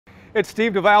It's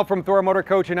Steve Duval from Thor Motor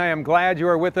Coach, and I am glad you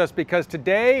are with us because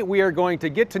today we are going to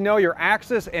get to know your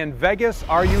Axis and Vegas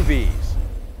RUVs.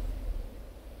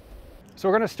 So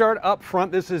we're going to start up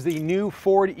front. This is the new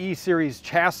Ford E-Series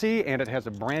chassis, and it has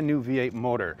a brand new V8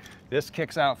 motor. This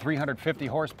kicks out 350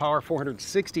 horsepower,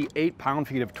 468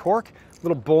 pound-feet of torque.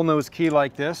 Little bullnose key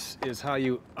like this is how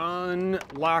you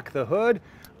unlock the hood,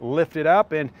 lift it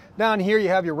up, and down here you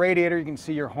have your radiator. You can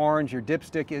see your horns, your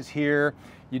dipstick is here.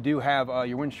 You do have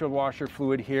your windshield washer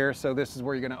fluid here, so this is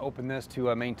where you're going to open this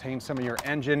to maintain some of your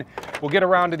engine. We'll get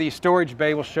around to the storage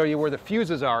bay. We'll show you where the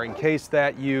fuses are in case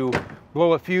that you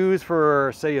blow a fuse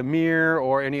for, say, a mirror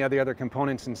or any of the other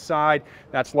components inside.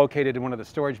 That's located in one of the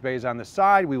storage bays on the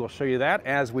side. We will show you that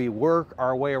as we work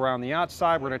our way around the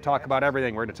outside. We're going to talk about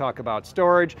everything. We're going to talk about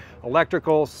storage,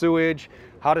 electrical, sewage,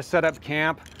 how to set up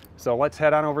camp. So let's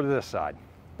head on over to this side.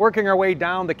 Working our way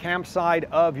down the camp side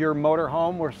of your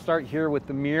motorhome, we'll start here with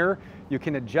the mirror. You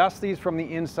can adjust these from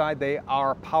the inside. They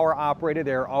are power operated.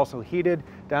 They're also heated.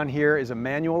 Down here is a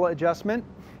manual adjustment.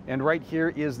 And right here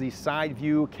is the side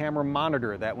view camera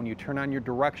monitor that when you turn on your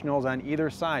directionals on either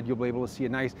side, you'll be able to see a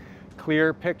nice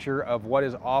clear picture of what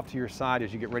is off to your side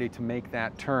as you get ready to make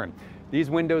that turn. These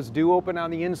windows do open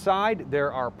on the inside.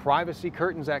 There are privacy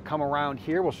curtains that come around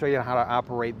here. We'll show you how to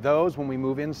operate those when we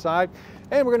move inside.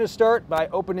 And we're going to start by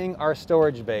opening our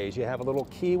storage bays. You have a little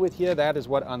key with you. That is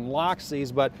what unlocks these.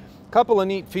 But a couple of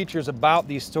neat features about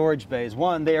these storage bays.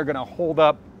 One, they are going to hold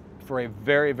up for a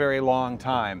very, very long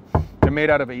time. They're made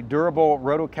out of a durable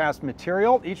rotocast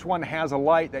material. Each one has a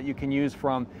light that you can use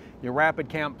from your Rapid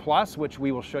Camp Plus, which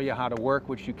we will show you how to work,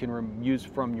 which you can use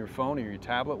from your phone or your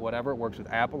tablet, whatever. It works with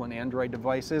Apple and Android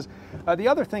devices. The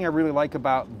other thing I really like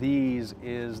about these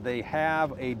is they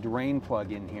have a drain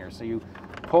plug in here. So you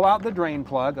pull out the drain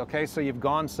plug, okay, so you've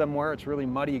gone somewhere, it's really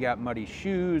muddy, you got muddy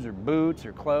shoes or boots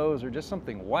or clothes or just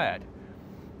something wet.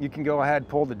 You can go ahead,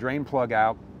 pull the drain plug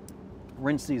out,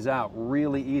 rinse these out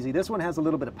really easy. This one has a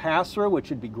little bit of pass-through,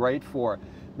 which would be great for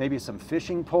maybe some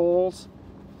fishing poles,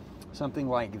 something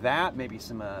like that, maybe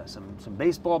some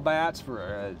baseball bats for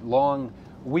a long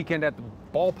weekend at the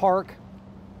ballpark.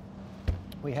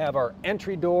 We have our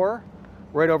entry door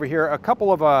right over here. A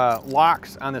couple of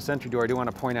locks on this entry door I do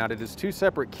want to point out. It is two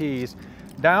separate keys.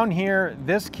 Down here,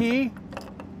 this key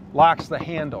locks the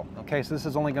handle. Okay, so this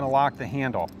is only going to lock the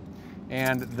handle.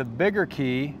 And the bigger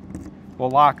key will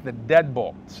lock the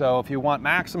deadbolt. So if you want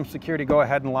maximum security, go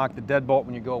ahead and lock the deadbolt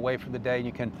when you go away for the day.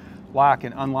 You can lock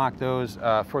and unlock those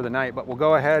for the night, but we'll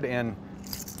go ahead and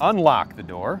unlock the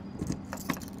door.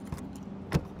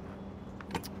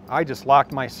 I just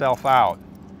locked myself out.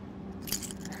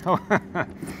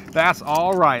 That's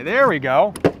all right. There we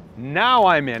go. Now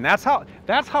I'm in. That's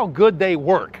how good they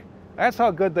work. That's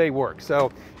how good they work.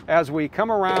 So as we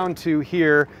come around to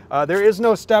here, there is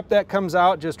no step that comes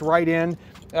out, just right in.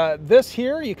 This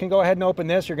here, you can go ahead and open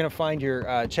this. You're going to find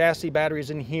your chassis batteries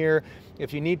in here.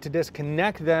 If you need to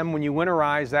disconnect them when you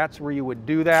winterize, that's where you would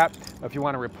do that. If you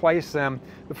want to replace them.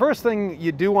 The first thing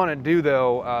you do want to do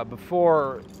though,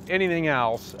 before anything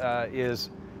else, is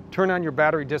turn on your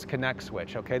battery disconnect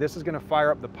switch. Okay, this is going to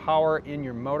fire up the power in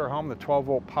your motorhome, the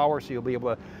 12-volt power, so you'll be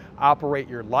able to operate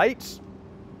your lights.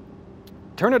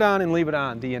 Turn it on and leave it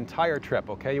on the entire trip.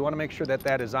 Okay, you want to make sure that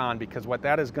that is on, because what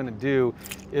that is going to do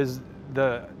is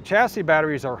the chassis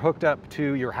batteries are hooked up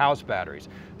to your house batteries.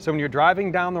 So when you're driving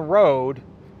down the road,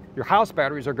 your house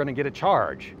batteries are going to get a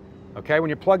charge. Okay, when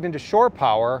you're plugged into shore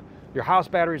power, your house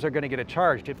batteries are going to get a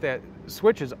charge. If that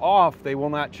switch is off, they will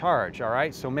not charge. All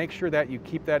right, so make sure that you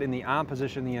keep that in the on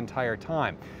position the entire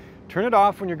time. Turn it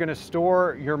off when you're going to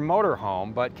store your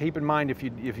motorhome, but keep in mind if you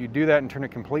do that and turn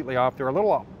it completely off, there are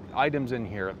little items in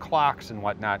here, clocks and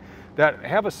whatnot, that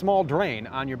have a small drain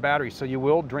on your battery, so you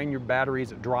will drain your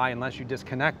batteries dry unless you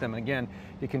disconnect them. And again,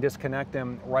 you can disconnect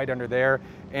them right under there.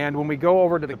 And when we go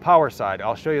over to the power side,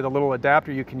 I'll show you the little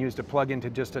adapter you can use to plug into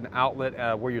just an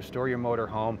outlet where you store your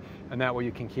motorhome, and that way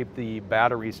you can keep the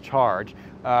batteries charged.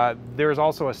 There's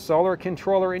also a solar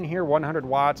controller in here. 100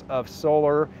 watts of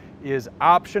solar is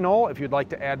optional. If you'd like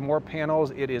to add more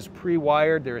panels, it is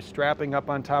pre-wired. There is strapping up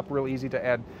on top, real easy to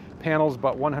add panels,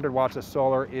 but 100 watts of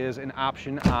solar is an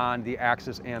option on the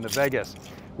Axis and the Vegas.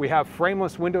 We have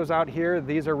frameless windows out here.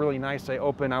 These are really nice. They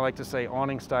open, I like to say,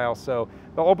 awning style. So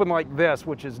they'll open like this,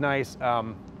 which is nice.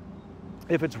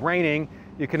 If it's raining,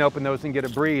 you can open those and get a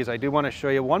breeze. I do want to show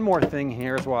you one more thing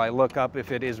here as while I look up.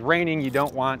 If it is raining, you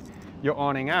don't want your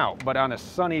awning out. But on a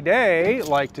sunny day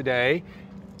like today,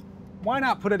 why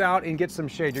not put it out and get some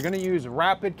shade? You're going to use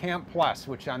Rapid Camp Plus,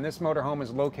 which on this motorhome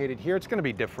is located here. It's going to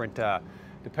be different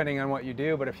depending on what you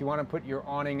do, but if you want to put your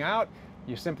awning out,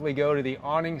 you simply go to the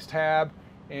awnings tab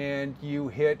and you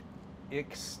hit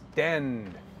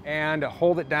extend and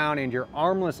hold it down, and your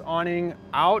armless awning,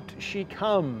 out she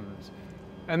comes.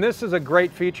 And this is a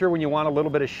great feature when you want a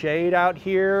little bit of shade out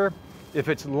here. If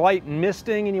it's light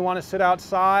misting and you want to sit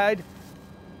outside,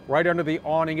 right under the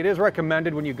awning. It is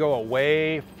recommended when you go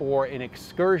away for an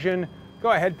excursion,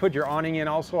 go ahead, put your awning in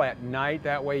also at night.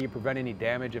 That way you prevent any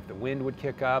damage if the wind would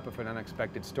kick up, if an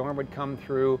unexpected storm would come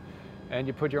through, and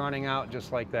you put your awning out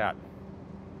just like that.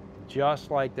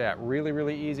 Just like that. Really,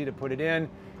 really easy to put it in.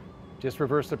 Just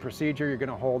reverse the procedure. You're going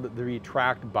to hold the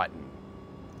retract button.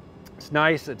 It's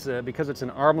nice. It's because it's an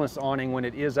armless awning. When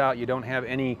it is out, you don't have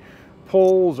any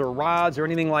poles or rods or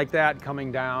anything like that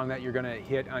coming down that you're going to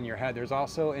hit on your head. There's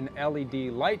also an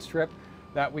LED light strip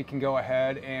that we can go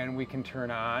ahead and we can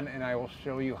turn on, and I will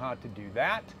show you how to do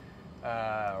that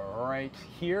right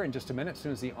here in just a minute, as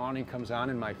soon as the awning comes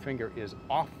on and my finger is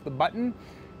off the button.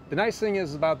 The nice thing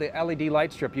is about the LED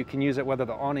light strip, you can use it whether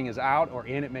the awning is out or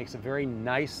in. It makes a very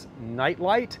nice night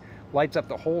light, lights up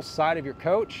the whole side of your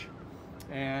coach.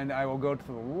 And I will go to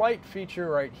the light feature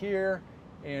right here,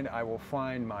 and I will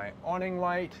find my awning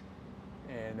light,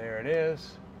 and there it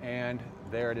is, and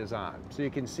there it is on. So you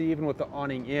can see even with the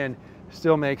awning in,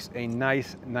 still makes a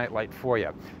nice night light for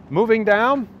you. Moving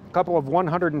down, a couple of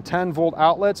 110 volt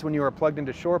outlets when you are plugged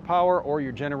into shore power or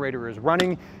your generator is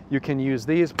running. You can use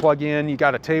these, plug in, you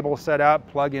got a table set up,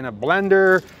 plug in a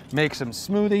blender, make some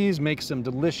smoothies, make some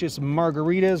delicious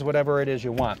margaritas, whatever it is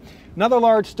you want. Another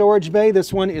large storage bay.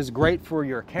 This one is great for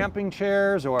your camping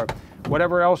chairs or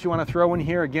whatever else you want to throw in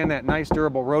here. Again, that nice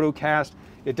durable rotocast.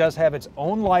 It does have its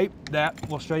own light that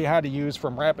we'll show you how to use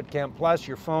from Rapid Camp Plus,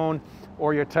 your phone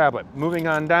or your tablet. Moving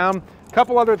on down, a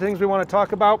couple other things we want to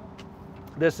talk about.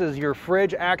 This is your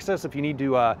fridge access if you need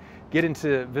to get in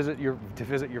to visit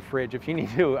your fridge. If you need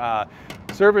to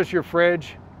service your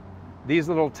fridge, these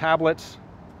little tablets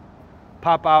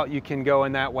pop out. You can go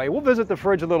in that way. We'll visit the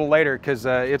fridge a little later because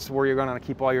it's where you're going to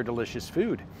keep all your delicious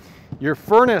food. Your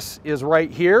furnace is right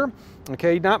here.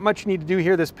 Okay, not much you need to do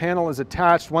here. This panel is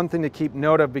attached. One thing to keep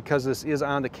note of, because this is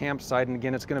on the campsite, and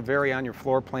again, it's going to vary on your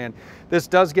floor plan. This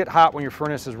does get hot when your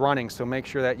furnace is running, so make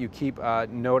sure that you keep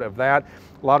note of that.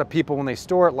 A lot of people, when they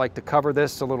store it, like to cover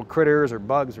this so little critters or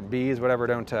bugs or bees, whatever,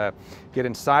 don't get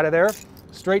inside of there.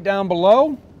 Straight down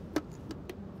below,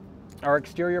 our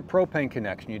exterior propane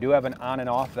connection. You do have an on and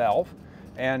off valve,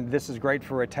 and this is great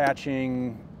for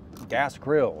attaching gas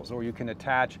grills, or you can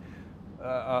attach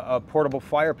a portable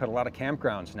fire pit. A lot of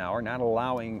campgrounds now are not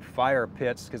allowing fire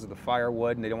pits because of the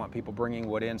firewood, and they don't want people bringing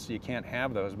wood in, so you can't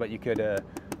have those, but you could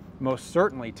most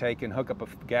certainly take and hook up a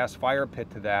gas fire pit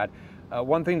to that.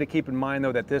 One thing to keep in mind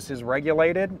though, that this is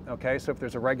regulated, okay? So if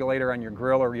there's a regulator on your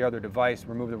grill or your other device,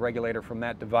 remove the regulator from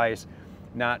that device,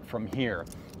 not from here.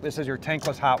 This is your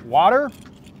tankless hot water,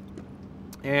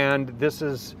 and this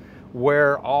is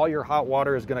where all your hot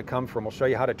water is going to come from. We'll show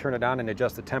you how to turn it on and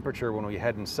adjust the temperature when we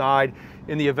head inside.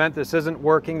 In the event this isn't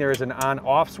working, there is an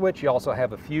on-off switch. You also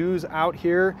have a fuse out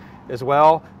here as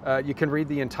well. You can read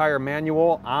the entire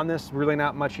manual on this. Really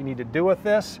not much you need to do with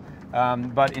this,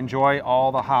 but enjoy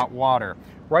all the hot water.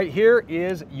 Right here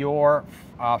is your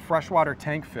freshwater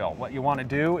tank fill. What you want to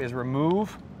do is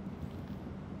remove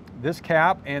this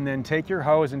cap and then take your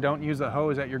hose, and don't use the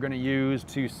hose that you're going to use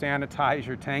to sanitize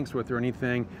your tanks with or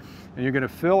anything, and you're going to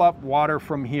fill up water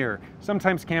from here.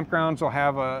 Sometimes campgrounds will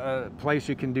have a place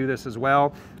you can do this as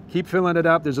well. Keep filling it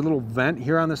up. There's a little vent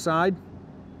here on the side,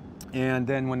 and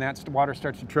then when that water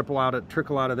starts to trickle out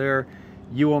of there,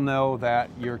 you will know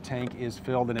that your tank is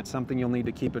filled, and it's something you'll need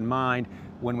to keep in mind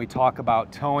when we talk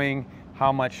about towing,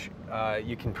 how much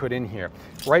you can put in here.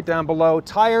 Right down below,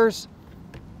 tires.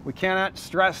 We cannot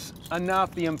stress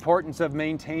enough the importance of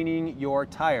maintaining your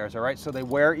tires, all right? So they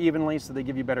wear evenly, so they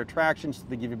give you better traction, so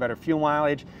they give you better fuel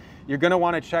mileage. You're gonna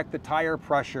wanna check the tire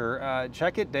pressure.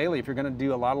 Check it daily if you're gonna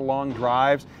do a lot of long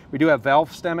drives. We do have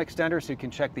valve stem extenders, so you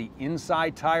can check the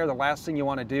inside tire. The last thing you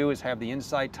wanna do is have the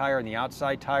inside tire and the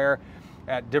outside tire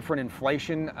at different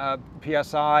inflation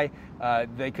PSI.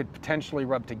 They could potentially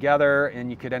rub together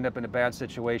and you could end up in a bad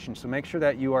situation. So make sure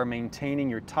that you are maintaining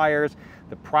your tires.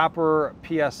 The proper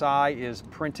PSI is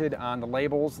printed on the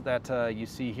labels that you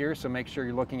see here. So make sure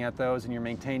you're looking at those and you're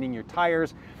maintaining your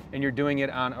tires, and you're doing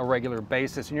it on a regular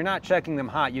basis. And you're not checking them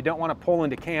hot. You don't want to pull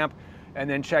into camp and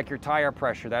then check your tire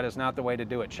pressure. That is not the way to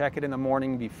do it. Check it in the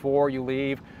morning before you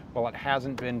leave while it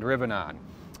hasn't been driven on.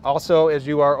 Also, as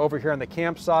you are over here on the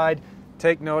campsite,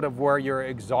 take note of where your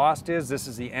exhaust is. This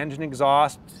is the engine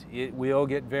exhaust. It will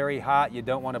get very hot. You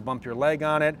don't want to bump your leg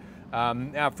on it.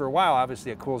 After a while,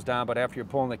 obviously it cools down, but after you're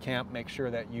pulling the camp, make sure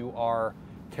that you are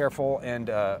careful and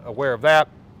aware of that.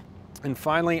 And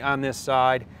finally, on this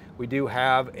side, We do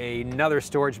have another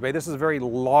storage bay. This is a very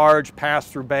large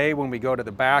pass-through bay. When we go to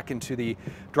the back and to the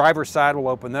driver's side, we'll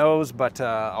open those, but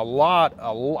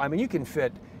I mean, you can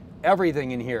fit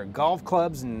everything in here. Golf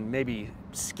clubs and maybe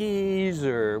skis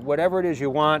or whatever it is you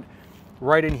want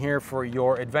right in here for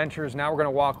your adventures. Now we're going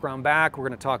to walk around back. We're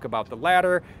going to talk about the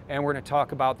ladder, and we're going to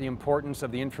talk about the importance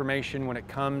of the information when it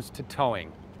comes to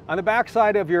towing. On the back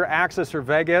side of your Access or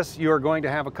Vegas, you are going to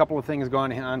have a couple of things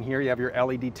going on here. You have your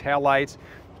LED taillights.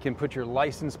 You can put your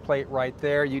license plate right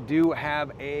there. You do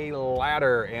have a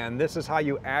ladder, and this is how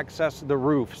you access the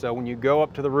roof. So when you go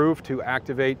up to the roof to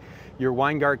activate your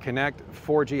Winegard Connect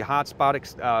 4G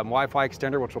hotspot Wi-Fi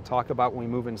extender, which we'll talk about when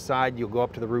we move inside, you'll go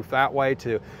up to the roof that way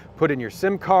to put in your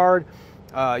SIM card.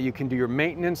 You can do your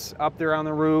maintenance up there on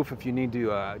the roof if you need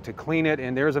to clean it,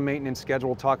 and there's a maintenance schedule.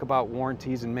 We'll talk about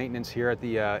warranties and maintenance here at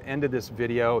the end of this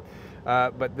video.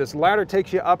 But this ladder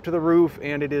takes you up to the roof,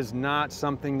 and it is not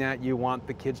something that you want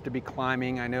the kids to be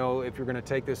climbing. I know if you're going to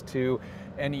take this to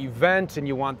an event and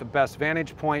you want the best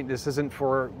vantage point, this isn't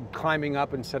for climbing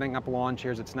up and setting up lawn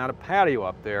chairs. It's not a patio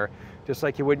up there. Just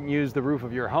like you wouldn't use the roof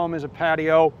of your home as a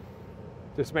patio,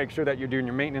 just make sure that you're doing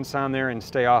your maintenance on there and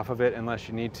stay off of it unless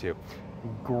you need to.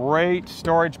 Great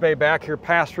storage bay back here.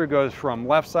 Pass-through goes from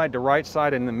left side to right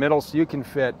side in the middle, so you can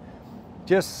fit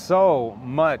just so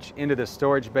much into the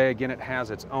storage bay. Again, it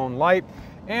has its own light.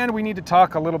 And we need to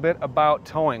talk a little bit about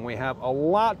towing. We have a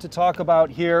lot to talk about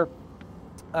here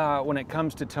when it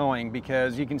comes to towing,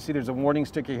 because you can see there's a warning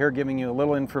sticker here giving you a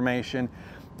little information.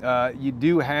 You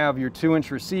do have your 2-inch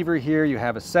receiver here. You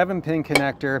have a 7-pin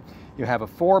connector. You have a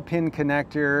 4-pin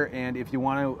connector, and if you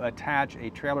want to attach a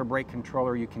trailer brake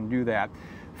controller, you can do that.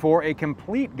 For a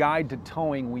complete guide to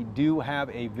towing, we do have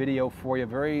a video for you,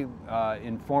 very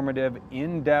informative,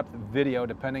 in-depth video,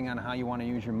 depending on how you want to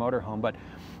use your motorhome. But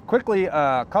quickly,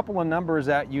 a couple of numbers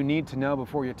that you need to know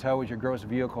before you tow is your gross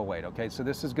vehicle weight. Okay, so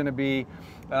this is going to be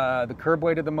the curb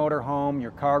weight of the motorhome,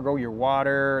 your cargo, your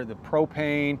water, the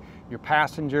propane, your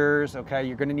passengers. Okay,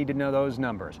 you're going to need to know those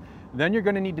numbers. Then you're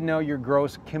going to need to know your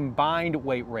gross combined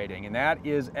weight rating, and that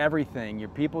is everything, your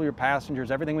people, your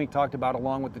passengers, everything we talked about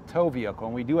along with the tow vehicle.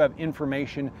 And we do have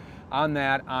information on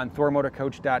that on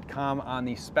thormotorcoach.com on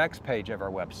the specs page of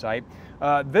our website.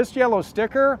 This yellow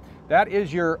sticker, that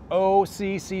is your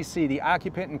OCCC, the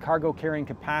occupant and cargo carrying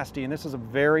capacity, and this is a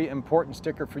very important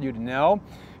sticker for you to know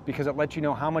because it lets you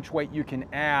know how much weight you can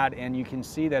add, and you can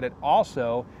see that it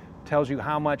also tells you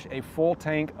how much a full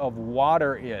tank of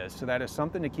water is. So that is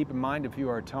something to keep in mind if you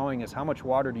are towing, is how much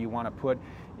water do you want to put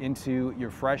into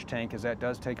your fresh tank, as that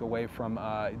does take away from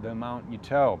the amount you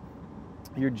tow.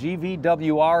 Your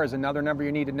GVWR is another number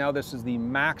you need to know. This is the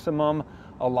maximum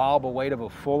allowable weight of a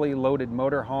fully loaded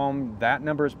motorhome. That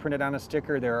number is printed on a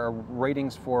sticker. There are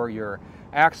ratings for your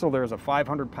axle. There's a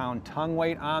 500-pound tongue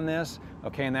weight on this.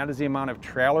 Okay, and that is the amount of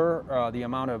trailer, the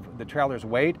amount of the trailer's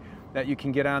weight that you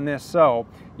can get on this. So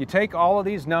you take all of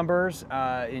these numbers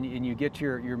and you get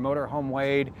your motorhome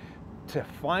weighed to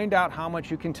find out how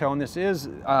much you can tow. And this is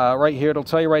right here, it'll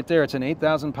tell you right there, it's an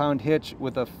 8,000-pound hitch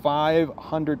with a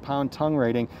 500-pound tongue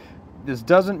rating. This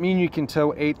doesn't mean you can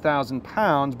tow 8,000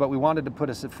 pounds, but we wanted to put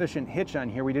a sufficient hitch on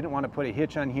here. We didn't want to put a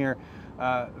hitch on here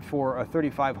for a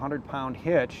 3,500-pound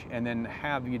hitch and then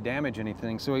have you damage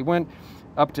anything. So we went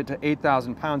up to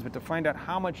 8,000 pounds, but to find out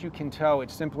how much you can tow,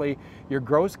 it's simply your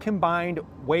gross combined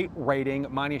weight rating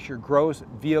minus your gross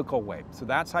vehicle weight. So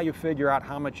that's how you figure out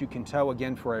how much you can tow.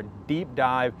 Again, for a deep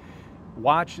dive,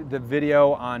 watch the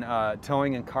video on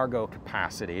towing and cargo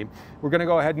capacity. We're going to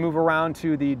go ahead and move around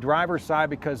to the driver's side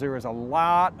because there is a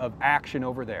lot of action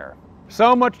over there.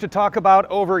 So much to talk about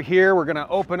over here. We're going to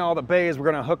open all the bays.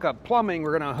 We're going to hook up plumbing.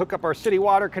 We're going to hook up our city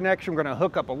water connection. We're going to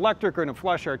hook up electric. We're going to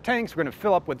flush our tanks. We're going to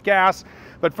fill up with gas.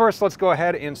 But first, let's go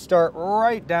ahead and start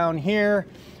right down here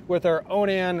with our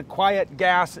Awning quiet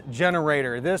gas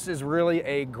generator. This is really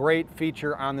a great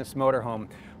feature on this motorhome.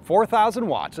 4,000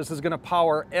 watts. This is going to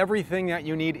power everything that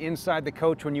you need inside the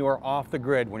coach when you are off the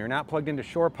grid. When you're not plugged into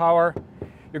shore power,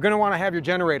 you're going to want to have your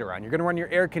generator on. You're going to run your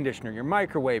air conditioner, your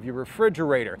microwave, your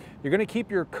refrigerator. You're going to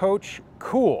keep your coach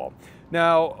cool.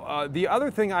 Now, the other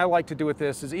thing I like to do with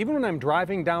this is even when I'm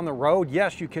driving down the road,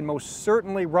 yes, you can most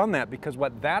certainly run that, because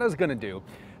what that is going to do,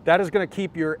 that is going to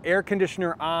keep your air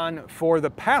conditioner on for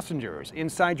the passengers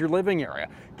inside your living area.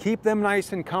 Keep them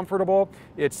nice and comfortable.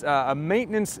 It's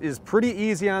maintenance is pretty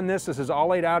easy on this. This is all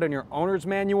laid out in your owner's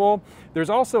manual. There's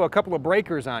also a couple of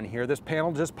breakers on here. This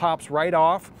panel just pops right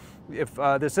off. If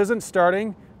this isn't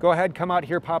starting, go ahead, come out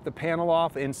here, pop the panel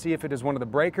off and see if it is one of the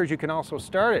breakers. You can also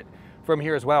start it from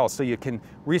here as well. So you can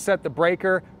reset the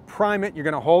breaker, prime it. You're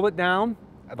going to hold it down.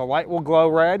 The light will glow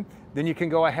red. Then you can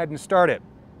go ahead and start it.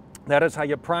 That is how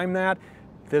you prime that.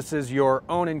 this is your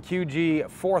Awning QG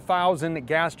 4000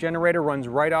 gas generator, runs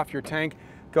right off your tank.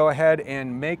 Go ahead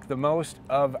and make the most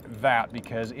of that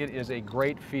because it is a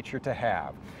great feature to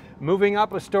have. Moving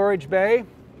up a storage bay.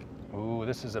 Ooh,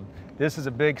 this is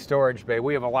a big storage bay.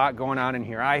 We have a lot going on in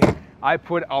here. I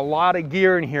put a lot of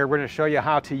gear in here. We're going to show you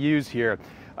how to use here.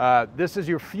 This is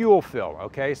your fuel fill,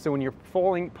 okay? So when you're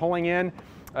pulling in,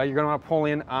 you're going to want to pull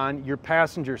in on your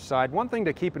passenger side. One thing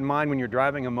to keep in mind when you're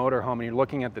driving a motorhome and you're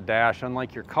looking at the dash,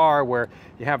 unlike your car where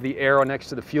you have the arrow next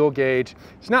to the fuel gauge,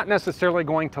 it's not necessarily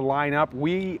going to line up.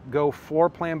 We go floor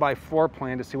plan by floor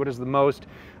plan to see what is the most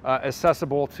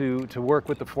accessible to work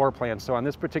with the floor plan. So on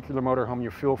this particular motorhome,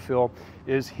 your fuel fill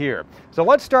is here. So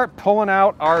let's start pulling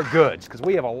out our goods because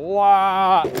we have a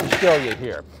lot to show you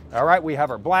here. All right, we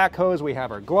have our black hose, we have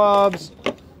our gloves,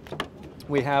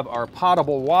 we have our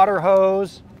potable water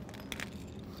hose,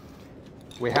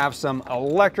 we have some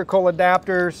electrical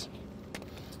adapters,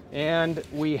 and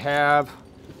we have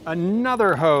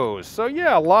another hose. So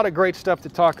yeah, a lot of great stuff to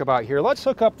talk about here. Let's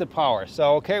hook up the power.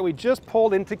 So okay, we just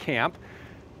pulled into camp.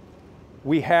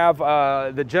 We have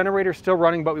the generator still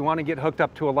running, but we want to get hooked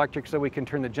up to electric so we can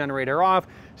turn the generator off,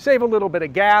 save a little bit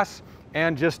of gas,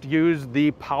 and just use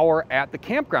the power at the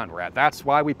campground we're at. That's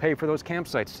why we pay for those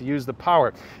campsites, to use the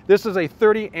power. This is a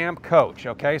 30 amp coach,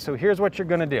 okay? So here's what you're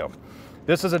gonna do.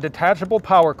 This is a detachable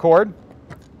power cord.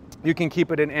 You can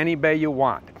keep it in any bay you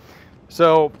want.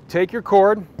 So take your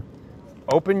cord,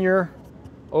 open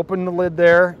the lid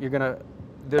there. You're gonna,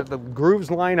 the grooves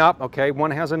line up, okay?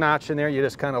 One has a notch in there. You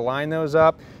just kind of line those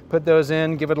up, put those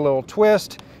in, give it a little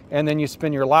twist, and then you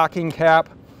spin your locking cap,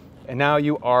 and now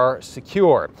you are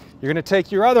secure. You're gonna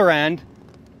take your other end,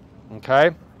 okay,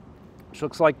 which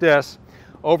looks like this,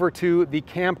 over to the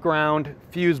campground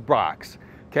fuse box.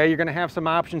 Okay, you're gonna have some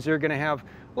options. You're gonna have,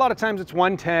 a lot of times it's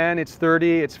 110, it's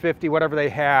 30, it's 50, whatever they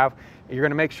have. You're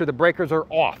gonna make sure the breakers are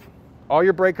off. All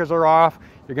your breakers are off.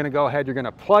 You're gonna go ahead, you're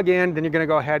gonna plug in, then you're gonna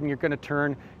go ahead and you're gonna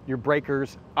turn your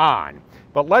breakers on.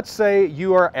 But let's say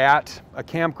you are at a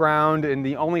campground and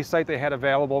the only site they had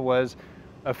available was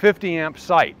a 50 amp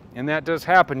site, and that does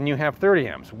happen, and you have 30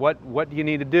 amps. What do you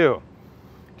need to do?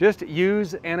 Just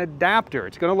use an adapter.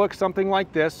 It's going to look something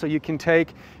like this. So you can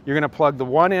take, you're going to plug the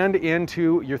one end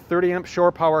into your 30 amp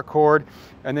shore power cord,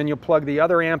 and then you'll plug the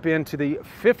other amp into the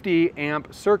 50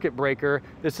 amp circuit breaker.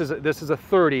 This is a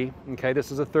 30, okay,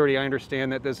 this is a 30. I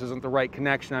understand that this isn't the right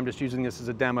connection. I'm just using this as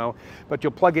a demo, but you'll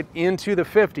plug it into the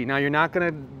 50. Now you're not going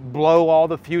to blow all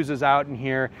the fuses out in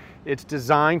here. It's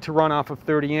designed to run off of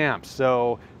 30 amps.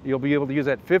 So you'll be able to use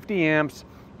that 50 amps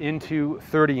into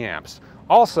 30 amps.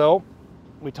 Also,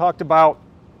 we talked about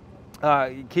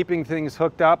keeping things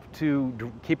hooked up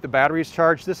to keep the batteries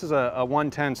charged. This is a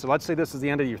 110, so let's say this is the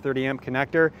end of your 30 amp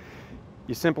connector.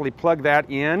 You simply plug that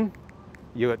in,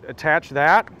 you attach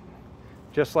that,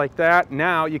 just like that.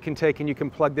 Now you can take and you can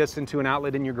plug this into an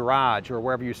outlet in your garage or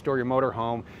wherever you store your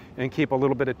motorhome and keep a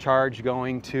little bit of charge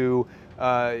going to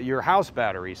your house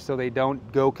batteries so they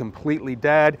don't go completely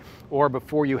dead, or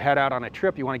before you head out on a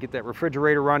trip you want to get that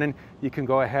refrigerator running, you can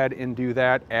go ahead and do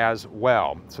that as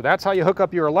well. So that's how you hook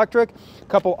up your electric. A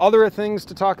couple other things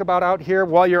to talk about out here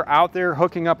while you're out there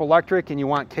hooking up electric and you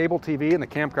want cable TV and the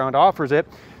campground offers it.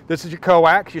 This is your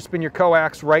coax. You spin your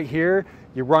coax right here.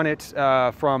 You run it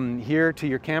from here to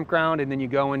your campground, and then you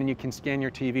go in and you can scan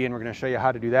your TV, and we're going to show you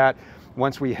how to do that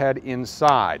once we head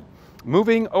inside.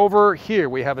 Moving over here,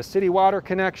 we have a city water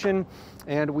connection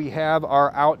and we have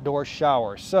our outdoor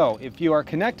shower. So if you are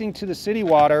connecting to the city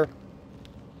water,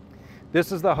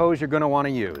 this is the hose you're going to want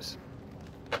to use.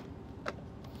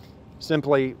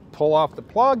 Simply pull off the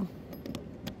plug,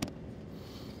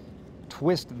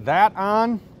 twist that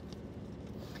on,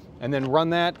 and then run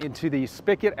that into the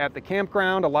spigot at the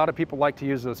campground. A lot of people like to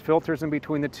use those filters in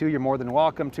between the two. You're more than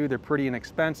welcome to. They're pretty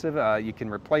inexpensive. You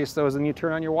can replace those and you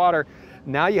turn on your water.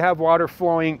 Now you have water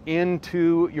flowing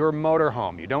into your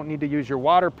motorhome. You don't need to use your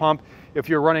water pump if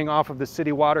you're running off of the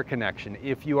city water connection.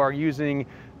 If you are using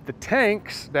the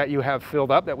tanks that you have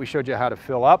filled up, that we showed you how to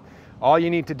fill up, all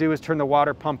you need to do is turn the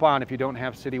water pump on if you don't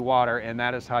have city water, and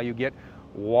that is how you get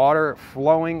water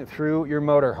flowing through your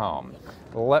motorhome.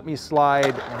 Let me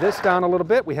slide this down a little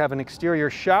bit. We have an exterior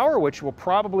shower, which will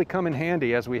probably come in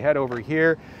handy as we head over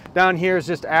here. Down here is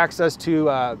just access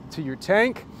to your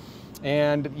tank,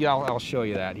 and yeah, I'll show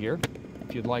you that here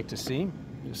if you'd like to see.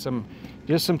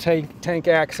 Just some tank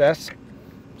access.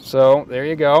 So there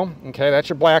you go. Okay, that's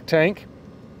your black tank.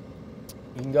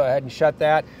 You can go ahead and shut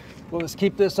that. We'll just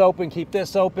keep this open,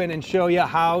 and show you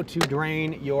how to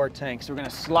drain your tank. So we're gonna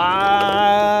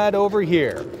slide over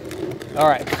here. All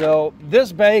right, so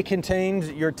this bay contains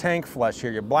your tank flush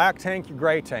here, your black tank, your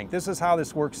gray tank. This is how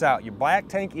this works out. Your black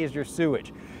tank is your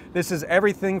sewage. This is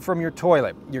everything from your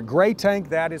toilet. Your gray tank,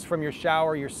 that is from your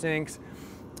shower, your sinks.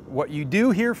 What you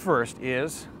do here first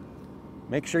is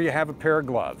make sure you have a pair of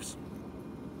gloves.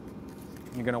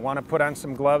 You're going to want to put on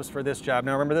some gloves for this job.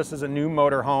 Now remember, this is a new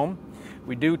motorhome.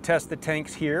 We do test the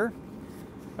tanks here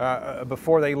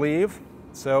before they leave.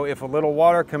 So if a little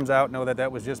water comes out, know that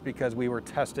that was just because we were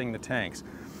testing the tanks.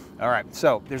 All right,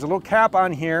 so there's a little cap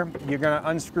on here. You're going to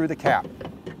unscrew the cap.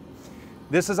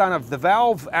 This is on the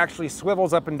valve actually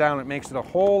swivels up and down. It makes it a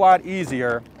whole lot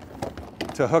easier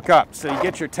to hook up. So you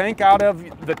get your tank out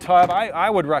of the tub. I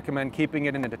would recommend keeping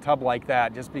it in a tub like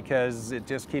that just because it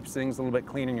just keeps things a little bit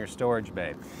clean in your storage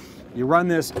bay. You run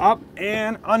this up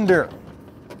and under.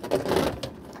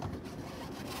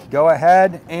 Go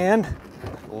ahead and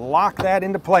lock that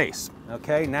into place.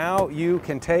 Okay, now you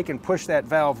can take and push that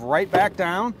valve right back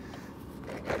down.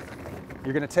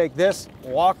 You're going to take this,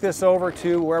 walk this over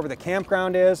to wherever the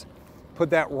campground is, put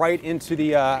that right into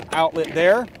the outlet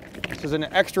there. This is an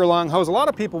extra long hose. A lot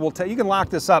of people will you can lock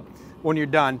this up when you're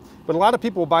done, but a lot of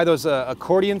people will buy those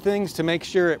accordion things to make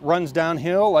sure it runs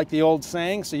downhill like the old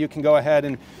saying, so you can go ahead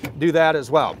and do that as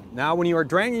well. Now when you are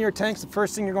draining your tanks, the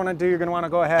first thing you're going to do, you're going to want to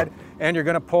go ahead and you're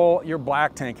going to pull your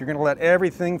black tank. You're going to let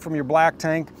everything from your black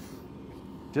tank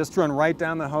just run right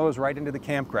down the hose right into the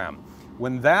campground.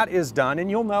 When that is done, and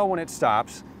you'll know when it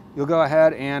stops, you'll go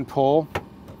ahead and pull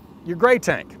your gray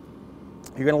tank.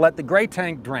 You're going to let the gray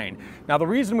tank drain. Now the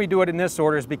reason we do it in this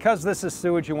order is because this is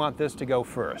sewage, you want this to go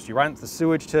first. You want the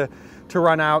sewage to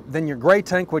run out, then your gray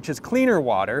tank, which is cleaner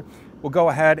water, will go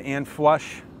ahead and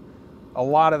flush a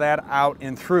lot of that out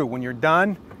and through. When you're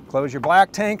done, close your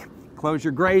black tank, close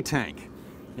your gray tank.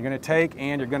 You're going to take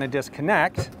and you're going to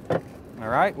disconnect. All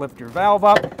right, lift your valve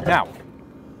up. Now,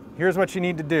 here's what you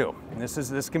need to do. And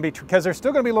this can be, because there's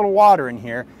still going to be a little water in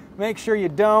here. Make sure you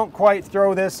don't quite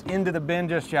throw this into the bin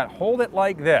just yet. Hold it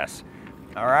like this.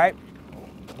 All right,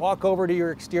 walk over to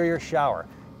your exterior shower.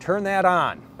 Turn that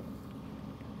on.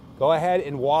 Go ahead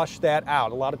and wash that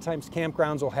out. A lot of times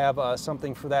campgrounds will have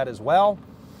something for that as well.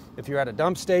 If you're at a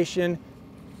dump station,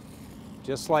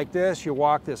 just like this, you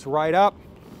walk this right up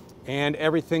and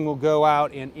everything will go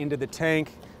out and into the tank.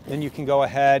 Then you can go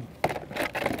ahead,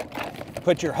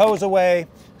 put your hose away,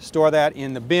 store that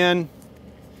in the bin.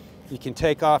 You can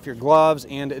take off your gloves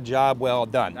and a job well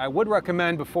done. I would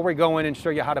recommend, before we go in and show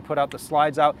you how to put out the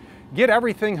slides out, get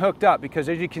everything hooked up, because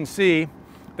as you can see,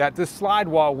 that this slide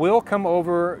wall will come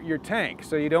over your tank.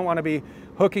 So you don't want to be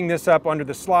hooking this up under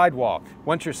the slide wall.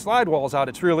 Once your slide wall is out,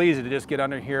 it's real easy to just get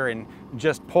under here and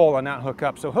just pull and not hook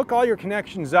up. So hook all your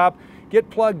connections up, get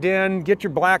plugged in, get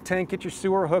your black tank, get your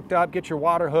sewer hooked up, get your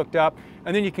water hooked up,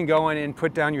 and then you can go in and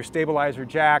put down your stabilizer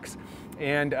jacks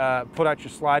and put out your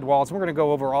slide walls. And we're going to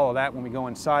go over all of that when we go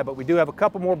inside, but we do have a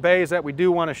couple more bays that we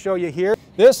do want to show you here.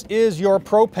 This is your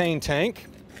propane tank.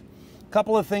 A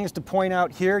couple of things to point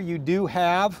out here. You do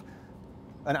have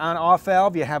an on-off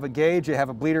valve, you have a gauge, you have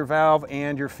a bleeder valve,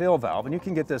 and your fill valve. And you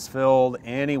can get this filled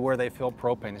anywhere they fill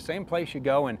propane. The same place you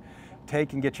go and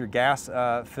take and get your gas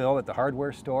filled at the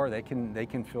hardware store, they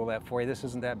can fill that for you. This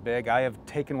isn't that big. I have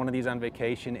taken one of these on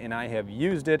vacation and I have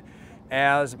used it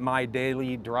as my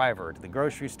daily driver to the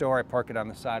grocery store. I park it on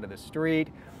the side of the street.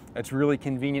 It's really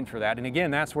convenient for that. And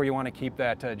again, that's where you want to keep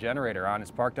that generator on.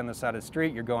 It's parked on the side of the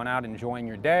street. You're going out enjoying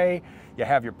your day. You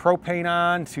have your propane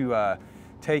on to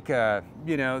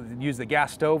use the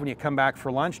gas stove when you come back for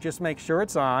lunch. Just make sure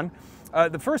it's on.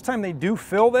 The first time they do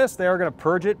fill this, they are going to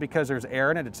purge it because there's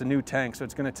air in it. It's a new tank, so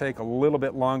it's going to take a little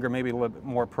bit longer, maybe a little bit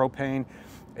more propane.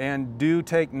 And do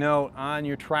take note on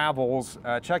your travels.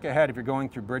 Check ahead if you're going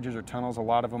through bridges or tunnels. A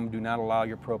lot of them do not allow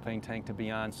your propane tank to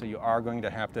be on, so you are going to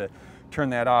have to turn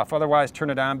that off. Otherwise, turn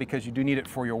it on because you do need it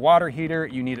for your water heater,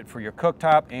 you need it for your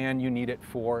cooktop, and you need it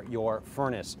for your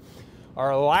furnace.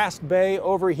 Our last bay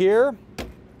over here,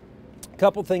 a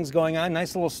couple things going on.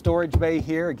 Nice little storage bay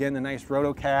here. Again, the nice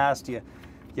rotocast.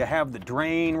 You have the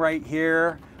drain right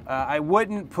here. I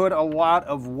wouldn't put a lot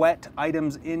of wet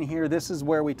items in here. This is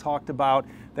where we talked about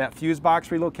that fuse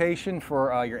box relocation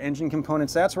for your engine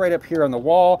components. That's right up here on the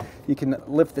wall. You can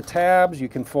lift the tabs, you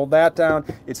can fold that down.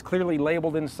 It's clearly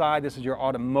labeled inside. This is your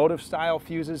automotive style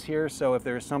fuses here, so if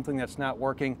there's something that's not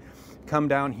working, come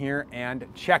down here and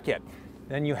check it.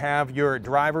 Then you have your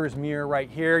driver's mirror right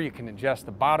here. You can adjust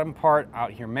the bottom part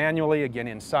out here manually. Again,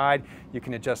 inside, you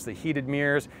can adjust the heated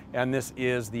mirrors. And this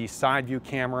is the side view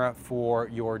camera for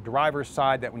your driver's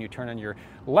side that when you turn on your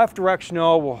left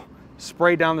directional will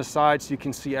spray down the side so you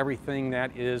can see everything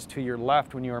that is to your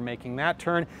left when you are making that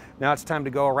turn. Now it's time to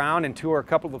go around and tour a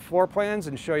couple of the floor plans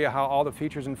and show you how all the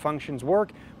features and functions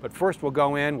work. But first we'll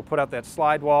go in, we'll put out that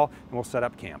slide wall, and we'll set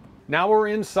up camp. Now we're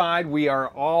inside, we are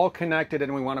all connected,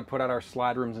 and we want to put out our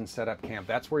slide rooms and set up camp.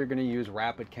 That's where you're going to use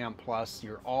Rapid Camp Plus,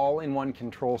 your all-in-one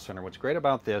control center. What's great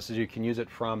about this is you can use it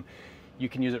from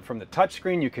the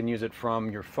touchscreen, you can use it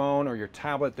from your phone or your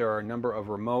tablet. There are a number of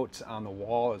remotes on the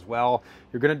wall as well.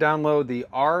 You're going to download the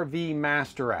R.U.V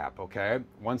Master app, okay?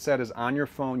 Once that is on your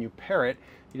phone, you pair it.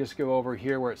 You just go over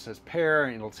here where it says pair,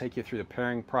 and it'll take you through the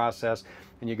pairing process,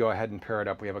 and you go ahead and pair it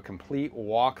up. We have a complete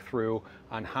walkthrough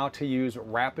on how to use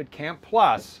Rapid Camp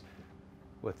Plus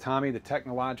with Tommy, the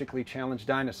technologically challenged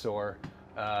dinosaur.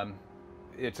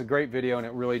 It's a great video, and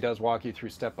it really does walk you through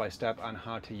step by step on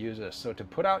how to use this. So to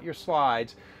put out your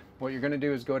slides, what you're going to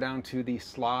do is go down to the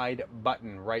slide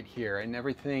button right here, and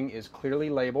everything is clearly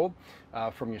labeled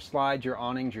from your slides, your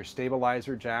awnings, your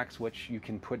stabilizer jacks, which you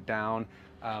can put down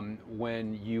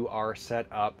when you are set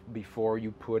up before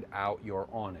you put out your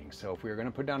awning. So if we're going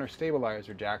to put down our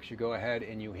stabilizer jacks, you go ahead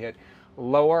and you hit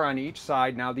lower on each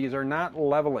side. Now these are not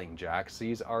leveling jacks,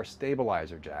 these are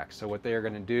stabilizer jacks. So what they are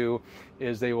going to do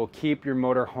is they will keep your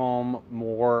motorhome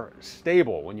more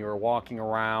stable when you are walking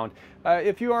around.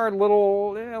 If you are a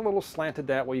little slanted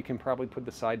that way, you can probably put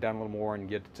the side down a little more and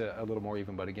get a little more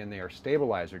even, but again, they are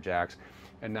stabilizer jacks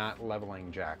and not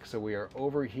leveling jacks. So we are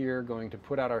over here going to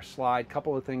put out our slide.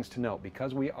 Couple of things to note: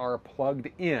 because we are plugged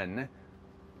in,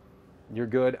 you're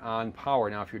good on power.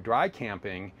 Now if you're dry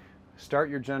camping, start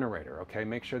your generator, okay?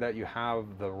 Make sure that you have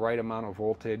the right amount of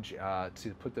voltage to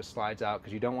put the slides out,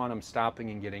 because you don't want them stopping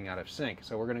and getting out of sync.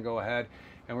 So we're going to go ahead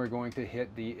and we're going to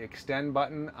hit the extend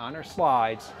button on our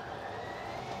slides,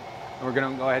 and we're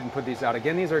going to go ahead and put these out.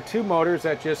 Again, these are two motors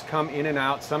that just come in and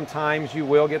out. Sometimes you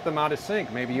will get them out of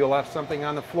sync. Maybe you left something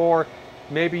on the floor.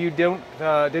 Maybe you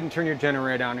didn't turn your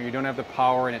generator on, or you don't have the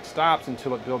power and it stops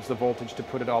until it builds the voltage to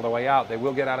put it all the way out. They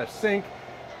will get out of sync,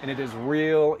 and it is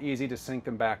real easy to sync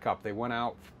them back up. They went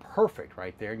out perfect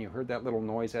right there, and you heard that little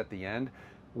noise at the end.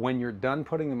 When you're done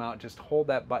putting them out, just hold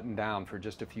that button down for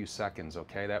just a few seconds,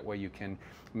 okay? That way you can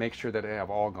make sure that they have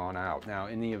all gone out. Now,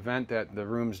 in the event that the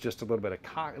room's just a little bit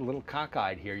of a little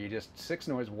cockeyed here, you just 6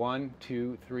 noise, 1,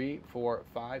 2, 3, 4,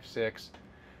 5, 6,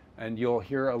 and you'll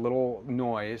hear a little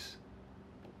noise,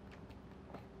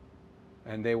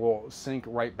 and they will sync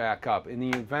right back up. In the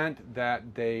event that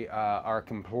they are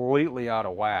completely out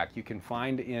of whack, you can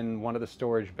find in one of the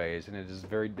storage bays, and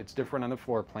it's different on the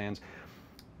floor plans.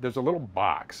 There's a little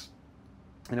box,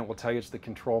 and it will tell you it's the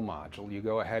control module. You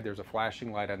go ahead, there's a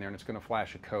flashing light on there, and it's going to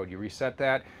flash a code. You reset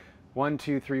that 1,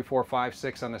 2, 3, 4, 5,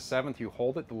 6 on the 7th. You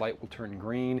hold it, the light will turn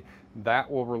green. That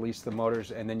will release the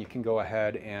motors, and then you can go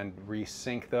ahead and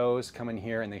resync those. Come in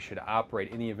here, and they should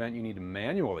operate. In the event you need to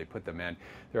manually put them in,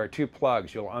 there are 2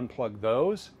 plugs. You'll unplug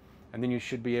those, and then you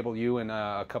should be able, you and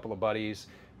a couple of buddies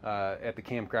at the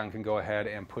campground can go ahead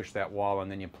and push that wall,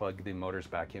 and then you plug the motors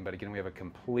back in. But again, we have a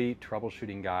complete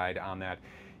troubleshooting guide on that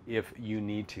if you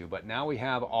need to. But now we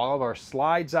have all of our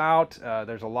slides out.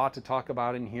 There's a lot to talk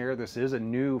about in here. This is a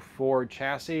new Ford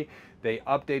chassis. They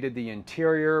updated the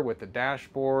interior with the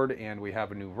dashboard, and we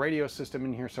have a new radio system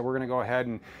in here. So we're going to go ahead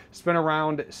and spin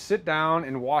around, sit down,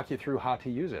 and walk you through how to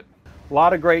use it. A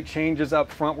lot of great changes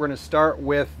up front. We're going to start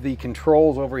with the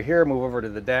controls over here, move over to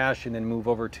the dash, and then move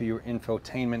over to your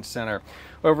infotainment center.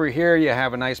 Over here you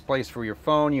have a nice place for your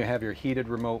phone. You have your heated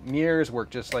remote mirrors, work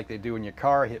just like they do in your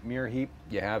car. Hit mirror heat,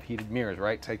 you have heated mirrors,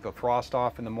 right? Take the frost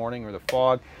off in the morning or the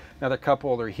fog. Another cup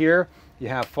holder here. You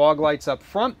have fog lights up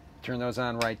front. Turn those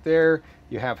on right there.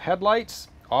 You have headlights,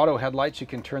 auto headlights. You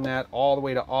can turn that all the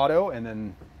way to auto, and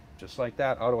then just like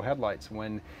that, auto headlights.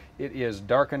 When it is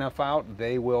dark enough out,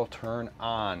 they will turn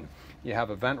on. You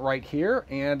have a vent right here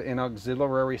and an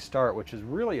auxiliary start, which is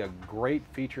really a great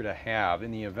feature to have in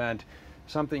the event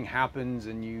something happens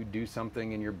and you do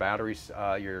something and your batteries,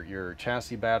 your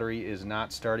chassis battery is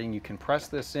not starting. You can press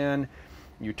this in,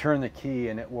 you turn the key,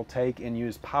 and it will take and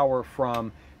use power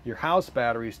from your house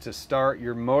batteries to start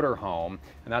your motorhome,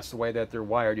 and that's the way that they're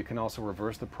wired. You can also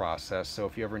reverse the process, so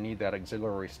if you ever need that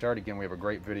auxiliary start, again, we have a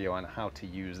great video on how to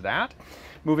use that.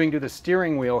 Moving to the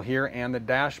steering wheel here and the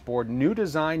dashboard, new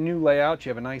design, new layout. You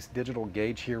have a nice digital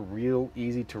gauge here, real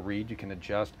easy to read. You can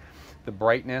adjust the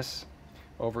brightness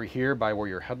over here by where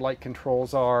your headlight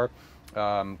controls are.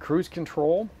 Cruise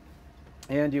control,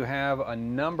 And you have a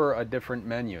number of different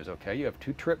menus, okay? You have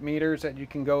 2 trip meters that you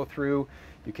can go through.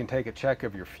 You can take a check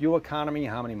of your fuel economy,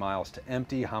 how many miles to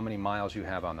empty, how many miles you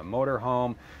have on the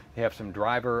motorhome. You have some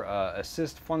driver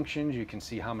assist functions. You can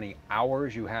see how many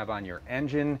hours you have on your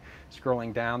engine.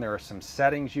 Scrolling down, there are some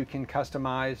settings you can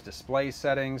customize, display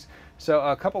settings. So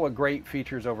a couple of great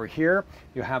features over here.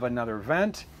 You have another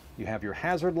vent, you have your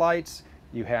hazard lights,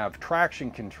 you have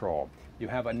traction control. You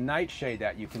have a night shade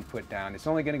that you can put down. It's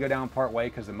only going to go down part way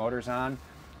because the motor's on,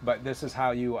 but this is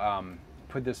how you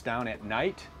put this down at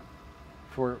night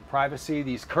for privacy.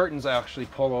 These curtains actually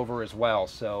pull over as well.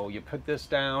 So you put this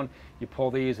down, you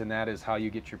pull these, and that is how you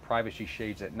get your privacy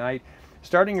shades at night.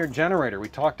 Starting your generator, we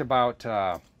talked about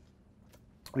that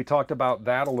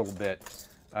a little bit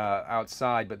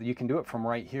outside, but you can do it from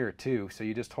right here too. So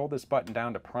you just hold this button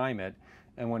down to prime it.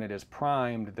 And when it is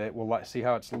primed, that will see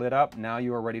how it's lit up. Now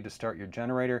you are ready to start your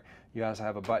generator. You also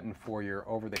have a button for your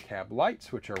over-the-cab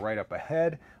lights, which are right up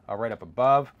ahead, right up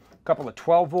above. A couple of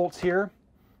 12 volts here.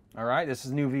 All right, this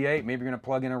is new V8. Maybe you're going to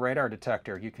plug in a radar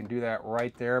detector. You can do that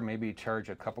right there. Maybe charge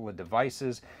a couple of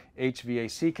devices.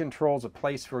 HVAC controls, a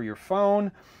place for your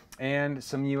phone, and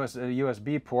some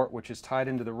USB port, which is tied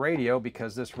into the radio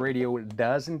because this radio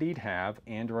does indeed have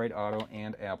Android Auto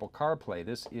and Apple CarPlay.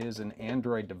 This is an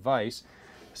Android device.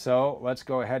 So let's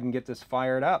go ahead and get this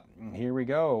fired up. Here we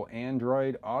go,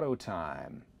 Android Auto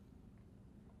time.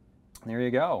 There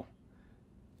you go.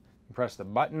 Press the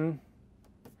button.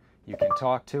 You can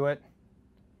talk to it.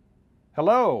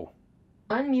 Hello.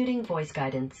 Unmuting voice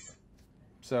guidance.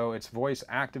 So it's voice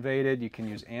activated. You can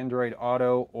use Android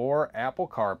Auto or Apple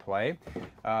CarPlay.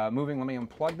 Let me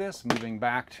unplug this. Moving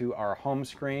back to our home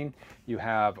screen, you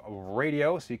have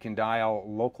radio, so you can dial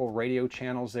local radio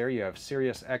channels there. You have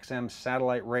Sirius XM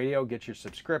satellite radio. Get your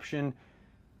subscription.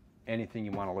 Anything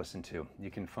you want to listen to,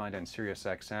 you can find on Sirius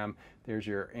XM. There's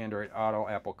your Android Auto,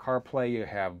 Apple CarPlay. You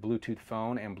have Bluetooth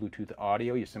phone and Bluetooth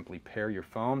audio. You simply pair your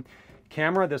phone.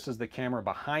 Camera, this is the camera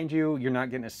behind you. You're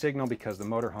not getting a signal because the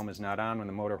motorhome is not on. When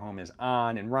the motorhome is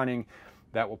on and running,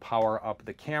 that will power up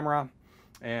the camera.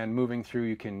 And moving through,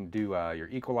 you can do your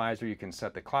equalizer. You can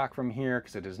set the clock from here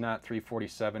because it is not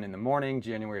 3:47 in the morning,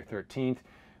 January 13th.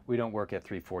 We don't work at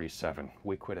 3:47.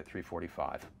 We quit at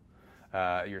 3:45.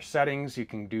 Your settings, you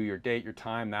can do your date, your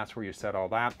time, that's where you set all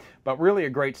that. But really a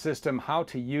great system. How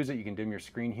to use it, you can dim your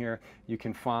screen here. You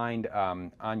can find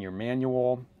on your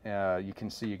manual, you can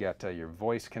see you got your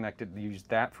voice connected. Use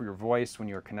that for your voice when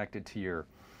you're connected to your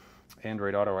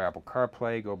Android Auto or Apple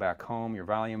CarPlay. Go back home, your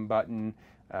volume button.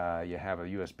 You have a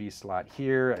USB slot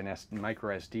here, a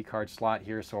micro SD card slot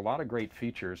here. So a lot of great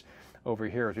features over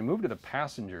here. As we move to the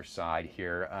passenger side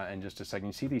here in just a second,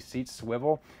 you see these seats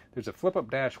swivel. There's a flip-up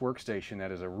dash workstation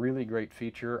that is a really great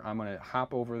feature. I'm going to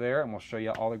hop over there and we'll show you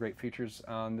all the great features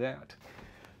on that.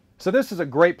 So this is a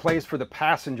great place for the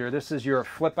passenger. This is your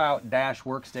flip-out dash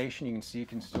workstation. You can see you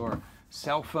can store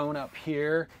cell phone up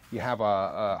here. You have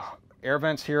a air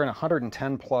vents here and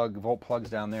 110 volt plugs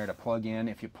down there to plug in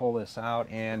if you pull this out,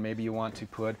 and maybe you want to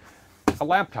put a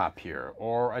laptop here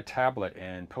or a tablet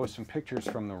and post some pictures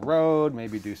from the road,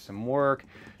 maybe do some work,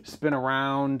 spin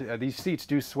around. These seats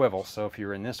do swivel, so if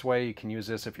you're in this way, you can use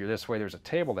this. If you're this way, there's a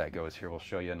table that goes here. We'll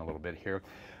show you in a little bit here.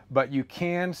 But you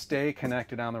can stay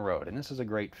connected on the road, and this is a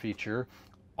great feature.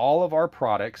 All of our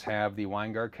products have the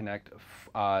WineGuard Connect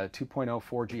 2.0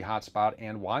 4G hotspot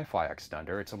and Wi-Fi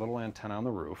extender. It's a little antenna on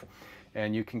the roof,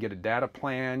 and you can get a data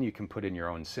plan. You can put in your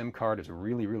own SIM card. It's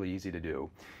really, really easy to do.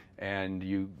 And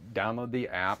you download the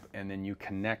app and then you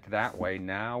connect that way.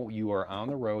 Now you are on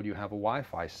the road, you have a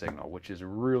Wi-Fi signal, which is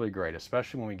really great,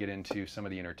 especially when we get into some of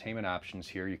the entertainment options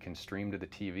here. You can stream to the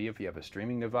TV if you have a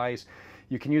streaming device.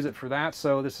 You can use it for that.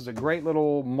 So this is a great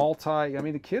little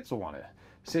the kids will want to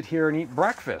sit here and eat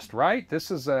breakfast, right? This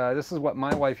is what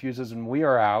my wife uses when we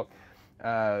are out.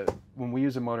 When we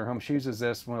use a motorhome, she uses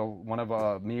this when one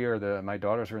of me or my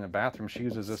daughters are in the bathroom. She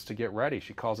uses this to get ready.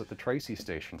 She calls it the Tracy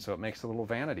station, so it makes a little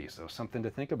vanity. So something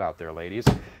to think about there, ladies.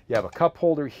 You have a cup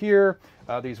holder here.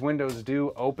 These windows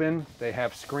do open. They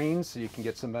have screens, so you can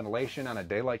get some ventilation on a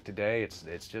day like today.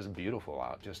 It's just beautiful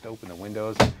out. Just open the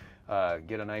windows,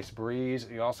 get a nice breeze.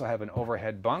 You also have an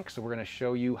overhead bunk, so we're going to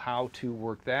show you how to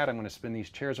work that. I'm going to spin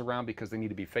these chairs around because they need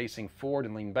to be facing forward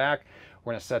and lean back.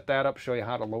 We're going to set that up, show you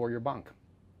how to lower your bunk.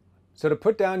 So to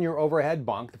put down your overhead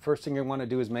bunk, the first thing you want to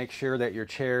do is make sure that your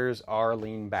chairs are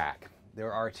leaned back.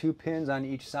 There are 2 pins on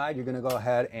each side. You're going to go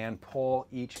ahead and pull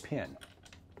each pin.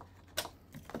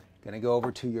 Going to go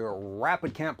over to your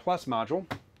Rapid Camp Plus module,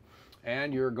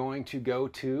 and you're going to go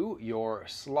to your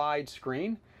slide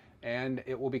screen, and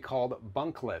it will be called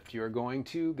Bunk Lift. You're going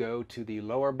to go to the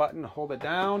lower button, hold it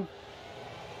down,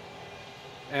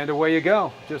 And away you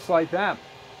go, just like that.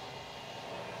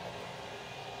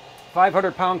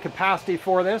 500-pound capacity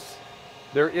for this.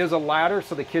 There is a ladder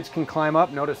so the kids can climb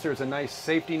up. Notice there's a nice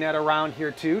safety net around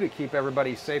here too to keep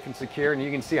everybody safe and secure. And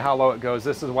you can see how low it goes.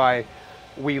 This is why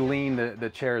we lean the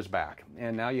chairs back.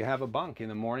 And now you have a bunk. In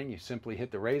the morning, you simply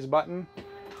hit the raise button.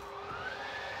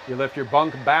 You lift your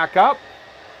bunk back up.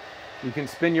 You can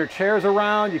spin your chairs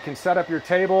around. You can set up your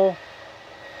table.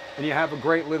 And you have a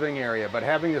great living area. But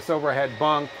having this overhead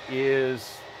bunk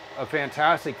is a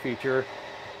fantastic feature.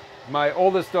 My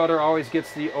oldest daughter always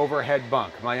gets the overhead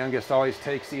bunk. My youngest always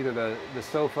takes either the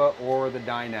sofa or the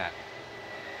dinette.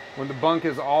 When the bunk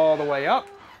is all the way up,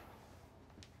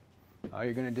 all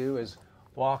you're going to do is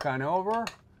walk on over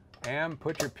and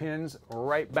put your pins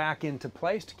right back into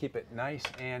place to keep it nice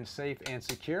and safe and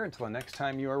secure until the next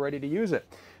time you are ready to use it.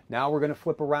 Now we're going to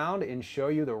flip around and show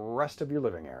you the rest of your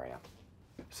living area.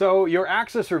 So your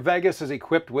Axis or Vegas is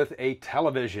equipped with a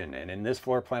television, and in this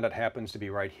floor plan it happens to be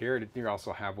right here. You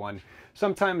also have one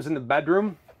sometimes in the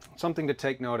bedroom. Something to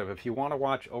take note of: if you want to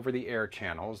watch over-the-air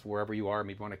channels wherever you are,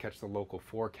 maybe you want to catch the local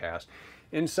forecast,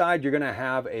 inside you're going to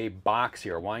have a box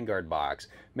here, a WineGuard box.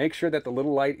 Make sure that the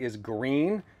little light is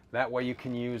green. That way you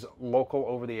can use local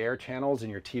over-the-air channels,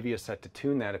 and your TV is set to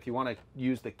tune that. If you want to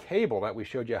use the cable that we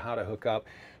showed you how to hook up,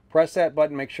 press that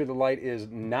button, make sure the light is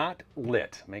not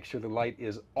lit, make sure the light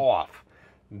is off.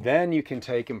 Then you can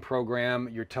take and program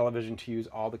your television to use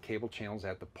all the cable channels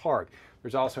at the park.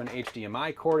 There's also an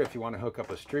HDMI cord if you want to hook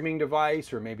up a streaming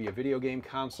device or maybe a video game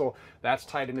console. That's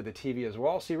tied into the TV as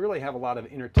well, so you really have a lot of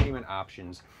entertainment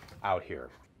options out here.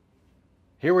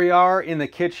 Here we are in the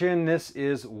kitchen. This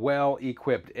is well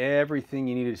equipped. Everything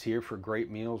you need is here for great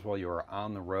meals while you are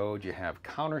on the road. You have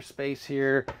counter space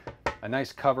here, a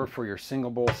nice cover for your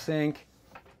single bowl sink.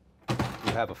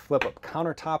 You have a flip-up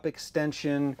countertop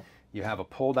extension. You have a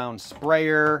pull-down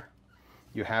sprayer.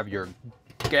 You have your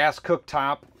gas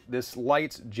cooktop. This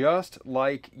lights just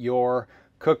like your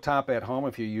cooktop at home.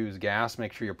 If you use gas,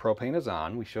 make sure your propane is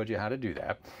on. We showed you how to do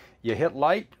that. You hit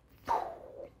light,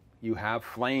 you have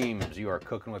flames. You are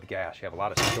cooking with gas. You have a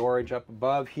lot of storage up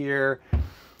above here.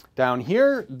 Down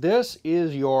here, this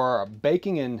is your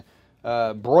baking and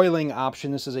broiling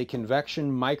option. This is a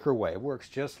convection microwave. Works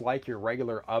just like your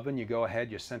regular oven. You go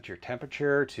ahead, you set your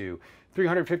temperature to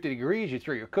 350 degrees, you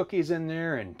throw your cookies in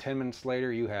there, and 10 minutes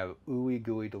later you have ooey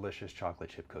gooey delicious chocolate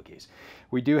chip cookies.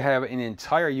 We do have an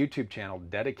entire YouTube channel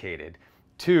dedicated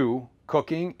to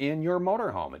cooking in your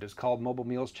motorhome. It is called Mobile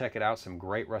Meals. Check it out. Some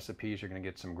great recipes. You're going to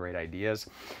get some great ideas.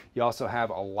 You also have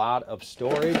a lot of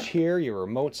storage here. Your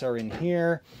remotes are in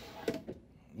here.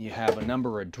 You have a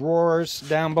number of drawers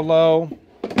down below.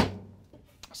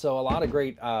 So a lot of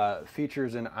great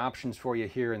features and options for you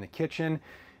here in the kitchen.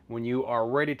 When you are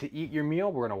ready to eat your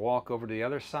meal, we're going to walk over to the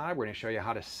other side. We're going to show you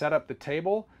how to set up the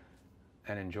table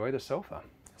and enjoy the sofa.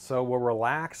 So we're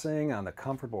relaxing on the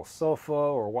comfortable sofa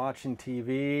or watching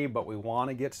TV, but we want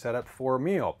to get set up for a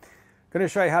meal. I'm going to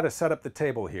show you how to set up the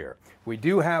table here. We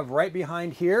do have right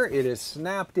behind here, it is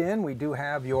snapped in. We do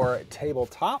have your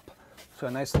tabletop. So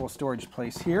a nice little storage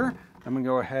place here. I'm going to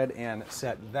go ahead and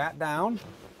set that down.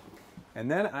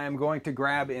 And then I'm going to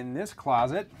grab in this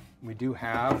closet. We do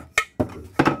have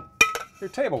your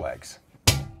table legs.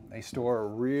 They store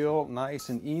real nice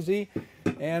and easy.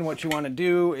 And what you want to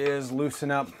do is loosen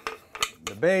up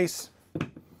the base,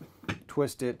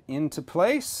 twist it into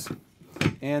place,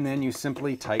 and then you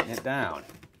simply tighten it down.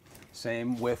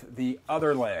 Same with the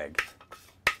other leg.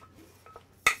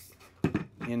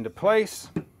 Into place,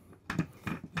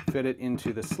 fit it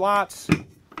into the slots,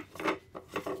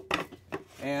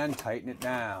 and tighten it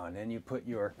down. And you put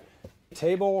your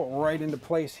table right into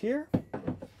place here.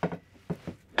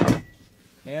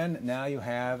 And now you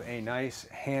have a nice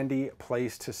handy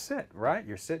place to sit, right?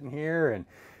 You're sitting here and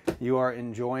you are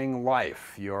enjoying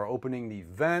life. You're opening the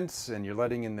vents and you're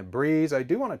letting in the breeze. I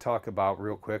do want to talk about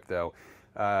real quick though,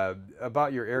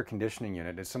 about your air conditioning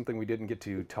unit. It's something we didn't get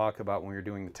to talk about when we were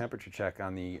doing the temperature check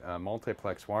on the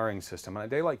multiplex wiring system. On a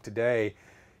day like today,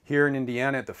 here in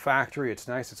Indiana at the factory, it's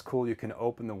nice, it's cool, you can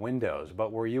open the windows,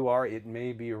 but where you are, it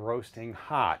may be roasting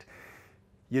hot.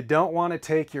 You don't want to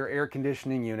take your air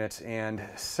conditioning units and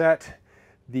set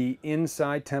the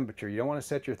inside temperature. You don't want to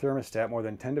set your thermostat more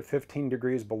than 10 to 15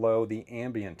 degrees below the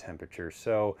ambient temperature.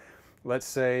 So let's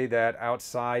say that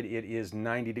outside it is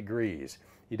 90 degrees.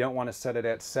 You don't want to set it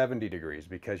at 70 degrees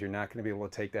because you're not going to be able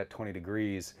to take that 20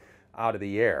 degrees out of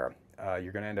the air.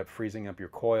 you're going to end up freezing up your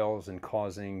coils and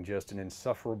causing just an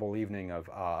insufferable evening of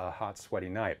a hot, sweaty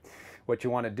night. What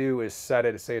you want to do is set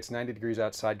it, say it's 90 degrees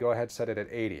outside, go ahead, set it at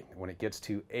 80. When it gets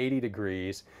to 80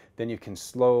 degrees, then you can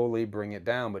slowly bring it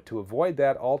down. But to avoid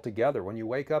that altogether, when you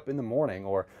wake up in the morning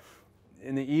or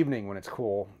in the evening when it's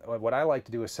cool, what I like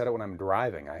to do is set it when I'm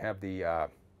driving. I have the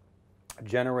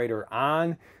generator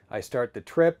on. I start the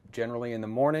trip generally in the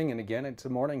morning, and again, it's a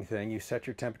morning thing. You set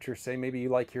your temperature, say maybe you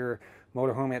like your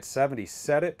motorhome at 70,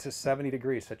 set it to 70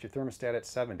 degrees, set your thermostat at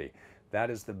 70. That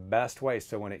is the best way,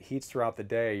 so when it heats throughout the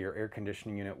day, your air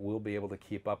conditioning unit will be able to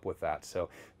keep up with that. So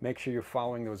make sure you're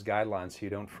following those guidelines so you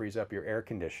don't freeze up your air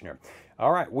conditioner.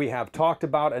 All right, we have talked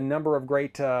about a number of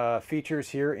great features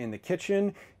here in the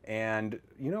kitchen, and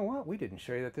you know what? We didn't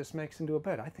show you that this makes into a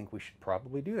bed. I think we should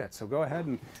probably do that. So go ahead,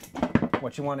 and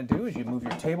what you want to do is you move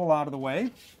your table out of the way.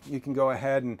 You can go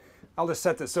ahead and, I'll just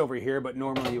set this over here, but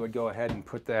normally you would go ahead and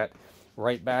put that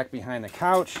right back behind the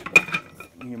couch.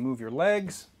 You move your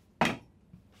legs,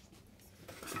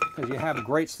 because you have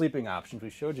great sleeping options. We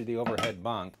showed you the overhead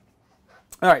bunk.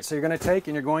 All right, so you're going to take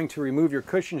and you're going to remove your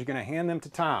cushions. You're going to hand them to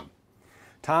Tom.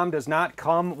 Tom does not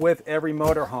come with every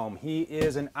motorhome. He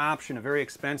is an option, a very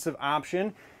expensive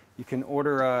option. You can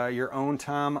order your own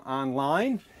Tom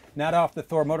online. Not off the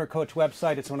Thor Motor Coach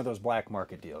website. It's one of those black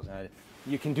market deals.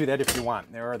 You can do that if you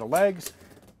want. There are the legs.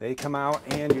 They come out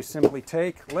and you simply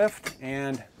take, lift,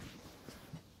 and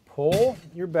pull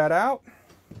your bed out.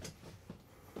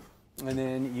 And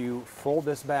then you fold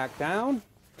this back down.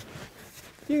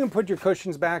 You can put your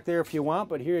cushions back there if you want,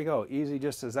 but here you go. Easy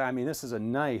just as that. I mean, this is a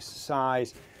nice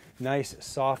size, nice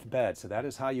soft bed. So that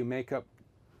is how you make up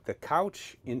the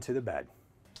couch into the bed.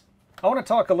 I want to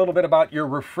talk a little bit about your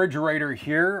refrigerator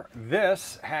here.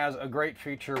 This has a great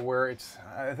feature where it's,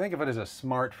 I think of it as a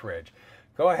smart fridge.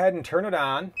 Go ahead and turn it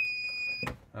on.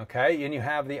 Okay, and you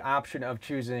have the option of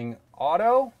choosing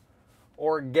auto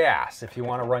or gas. If you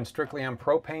want to run strictly on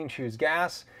propane, choose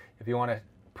gas. If you want to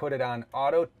put it on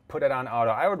auto, put it on auto.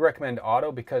 I would recommend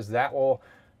auto because that will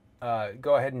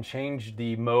go ahead and change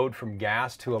the mode from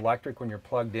gas to electric when you're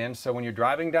plugged in. So when you're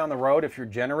driving down the road, if your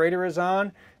generator is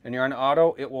on and you're on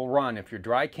auto, it will run. If you're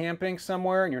dry camping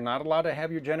somewhere and you're not allowed to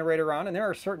have your generator on, and there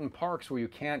are certain parks where you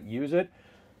can't use it,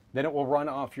 then it will run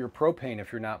off your propane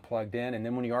if you're not plugged in, and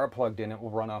then when you are plugged in, it will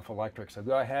run off electric. So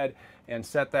go ahead and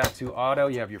set that to auto.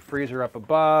 You have your freezer up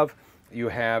above, you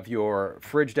have your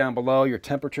fridge down below, your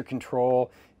temperature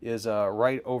control is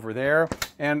right over there.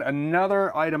 And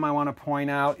another item I want to point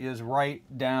out is right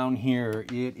down here.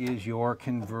 It is your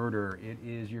converter. It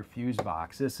is your fuse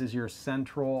box. This is your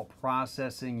central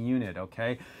processing unit,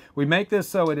 okay? We make this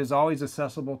so it is always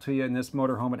accessible to you. In this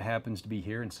motorhome, it happens to be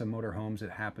here. In some motorhomes,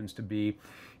 it happens to be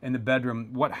in the bedroom.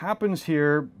 What happens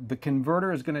here, the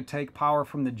converter is going to take power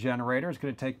from the generator. It's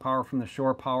going to take power from the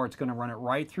shore power. It's going to run it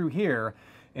right through here,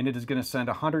 and it is going to send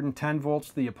 110 volts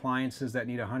to the appliances that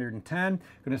need 110.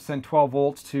 Going to send 12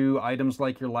 volts to items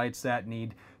like your lights that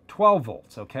need 12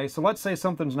 volts, okay? So let's say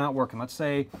something's not working. Let's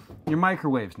say your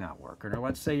microwave's not working, or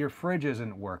let's say your fridge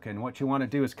isn't working. What you want to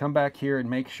do is come back here and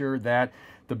make sure that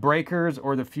the breakers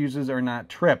or the fuses are not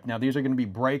tripped. Now, these are going to be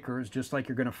breakers just like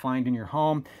you're going to find in your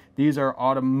home. These are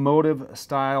automotive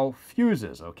style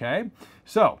fuses, okay?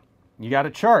 So you got a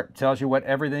chart. It tells you what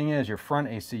everything is, your front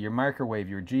AC, your microwave,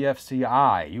 your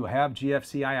GFCI. You have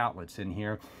GFCI outlets in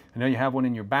here. I know you have one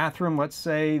in your bathroom. Let's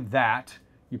say that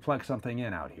you plug something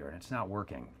in out here and it's not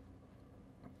working.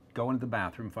 Go into the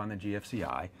bathroom, find the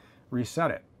GFCI,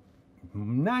 reset it.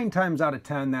 9 times out of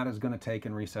 10, that is going to take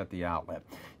and reset the outlet.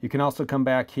 You can also come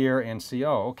back here and see,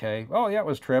 oh, okay, oh yeah, it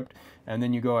was tripped, and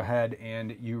then you go ahead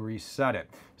and you reset it.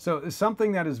 So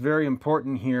something that is very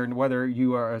important here, and whether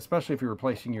you are, especially if you're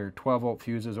replacing your 12-volt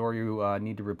fuses or you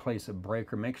need to replace a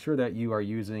breaker, make sure that you are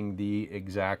using the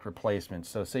exact replacement.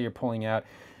 So say you're pulling out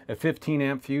a 15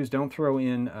 amp fuse, don't throw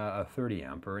in a 30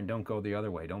 amper, and don't go the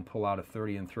other way. Don't pull out a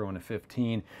 30 and throw in a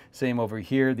 15. Same over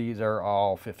here, these are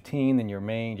all 15, then your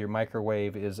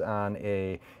microwave is on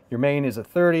your main is a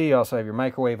 30, you also have your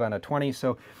microwave on a 20,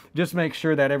 so just make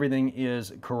sure that everything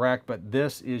is correct, but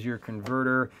this is your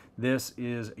converter, this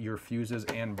is your fuses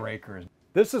and breakers.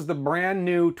 This is the brand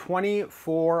new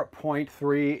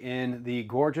 24.3 in the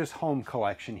gorgeous home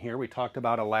collection here. We talked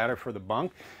about a ladder for the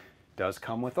bunk. Does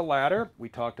come with a ladder. We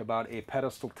talked about a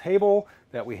pedestal table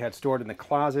that we had stored in the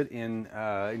closet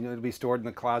it'll be stored in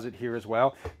the closet here as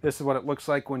well. This is what it looks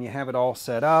like when you have it all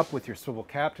set up with your swivel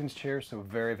captain's chair, so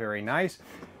very, very nice.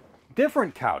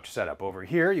 Different couch setup over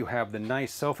here. You have the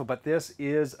nice sofa, but this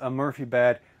is a Murphy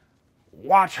bed.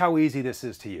 Watch how easy this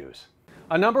is to use.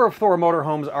 A number of Thor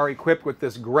motorhomes are equipped with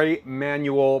this great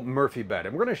manual Murphy bed,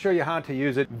 and we're going to show you how to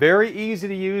use it. Very easy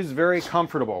to use, very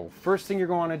comfortable. First thing you're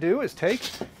going to do is take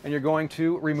and you're going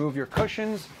to remove your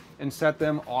cushions and set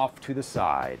them off to the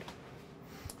side.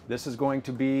 This is going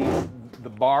to be the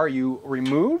bar you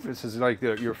remove. This is like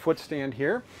your foot stand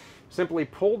here. Simply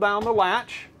pull down the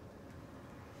latch,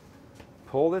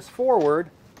 pull this forward,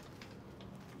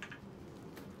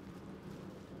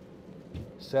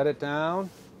 set it down.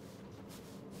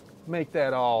 Make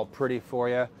that all pretty for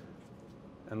you.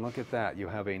 And look at that. You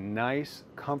have a nice,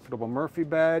 comfortable Murphy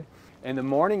bed. In the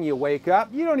morning you wake up,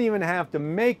 you don't even have to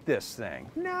make this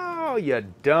thing. No, you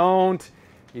don't.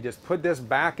 You just put this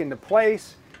back into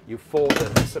place. You fold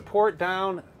the support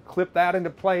down, clip that into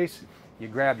place. You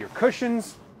grab your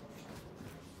cushions,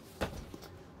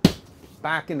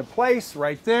 back into place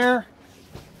right there.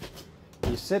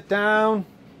 You sit down.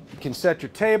 You can set your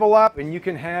table up and you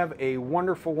can have a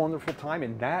wonderful, wonderful time,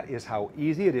 and that is how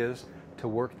easy it is to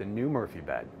work the new Murphy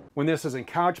bed. When this is in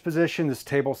couch position, this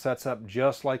table sets up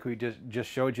just like we just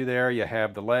showed you there. You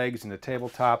have the legs and the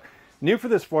tabletop. New for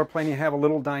this floor plan, you have a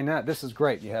little dinette. This is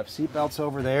great. You have seat belts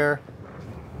over there.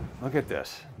 Look at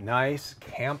this. Nice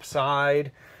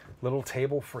campside, little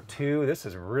table for two. This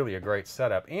is really a great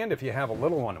setup. And if you have a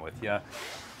little one with you,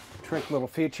 trick little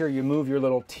feature, you move your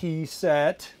little tea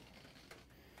set,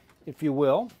 if you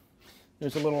will.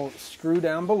 There's a little screw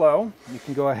down below. You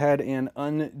can go ahead and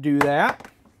undo that.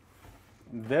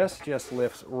 This just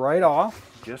lifts right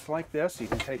off, just like this. You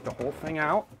can take the whole thing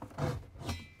out. All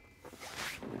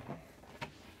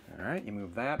right, you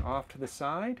move that off to the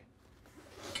side.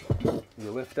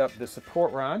 You lift up the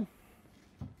support rod.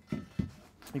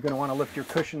 You're going to want to lift your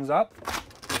cushions up.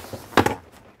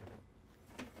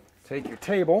 Take your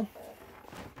table.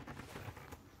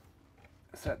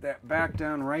 Set that back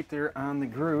down right there on the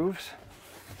grooves.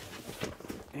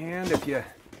 And if you,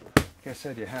 like I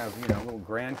said, you have, little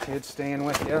grandkids staying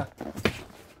with you,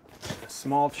 a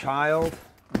small child,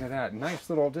 look at that. Nice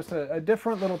little, just a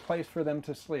different little place for them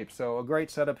to sleep. So a great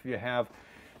setup if you have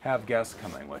guests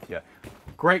coming with you.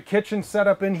 Great kitchen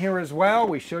setup in here as well.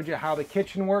 We showed you how the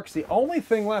kitchen works. The only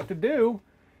thing left to do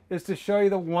is to show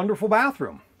you the wonderful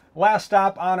bathroom. Last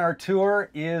stop on our tour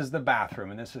is the bathroom,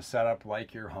 and this is set up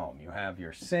like your home. You have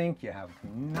your sink, you have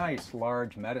nice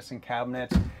large medicine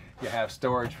cabinets, you have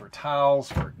storage for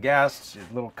towels, for guests,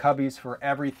 little cubbies for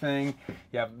everything.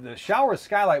 You have the shower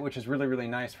skylight, which is really, really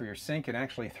nice for your sink, and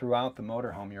actually throughout the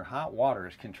motorhome, your hot water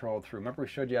is controlled through. Remember we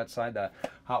showed you outside the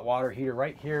hot water heater?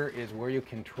 Right here is where you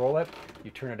control it. You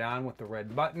turn it on with the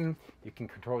red button. You can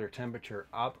control your temperature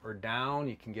up or down.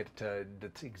 You can get it to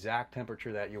the exact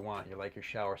temperature that you want. You like your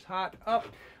showers hot, up.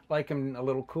 Like them a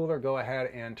little cooler, go ahead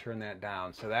and turn that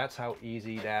down. So that's how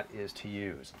easy that is to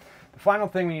use. The final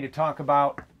thing we need to talk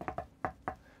about,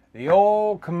 the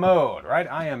old commode, right?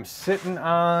 I am sitting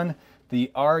on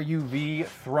the R.U.V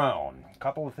throne. A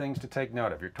couple of things to take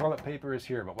note of. Your toilet paper is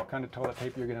here, but what kind of toilet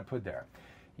paper you're going to put there?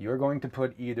 You're going to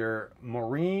put either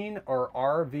marine or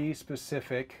RV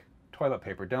specific toilet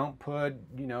paper. Don't put,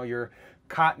 your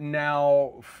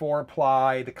Cottonelle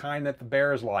 4-ply, the kind that the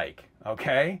bears like,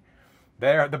 okay?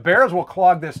 The bears will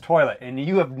clog this toilet, and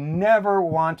you have never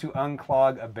want to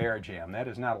unclog a bear jam. That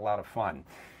is not a lot of fun.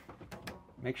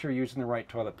 Make sure you're using the right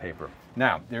toilet paper.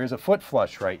 Now, there is a foot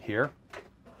flush right here.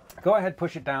 Go ahead,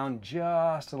 push it down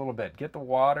just a little bit. Get the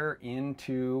water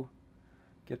into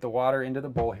the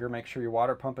bowl here. Make sure your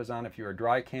water pump is on if you are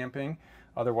dry camping.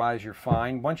 Otherwise, you're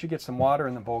fine. Once you get some water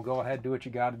in the bowl, go ahead, do what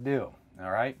you got to do. All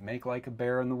right? Make like a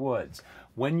bear in the woods.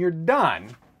 When you're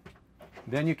done,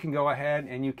 then you can go ahead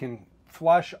and you can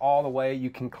flush all the way. You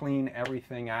can clean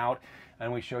everything out,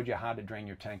 and we showed you how to drain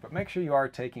your tank, but make sure you are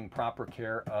taking proper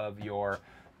care of your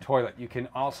toilet. You can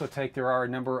also there are a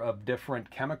number of different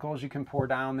chemicals you can pour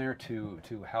down there to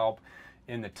help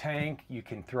in the tank. You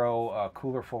can throw a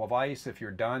cooler full of ice. If you're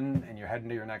done and you're heading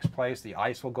to your next place, the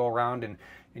ice will go around and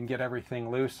get everything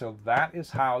loose. So that is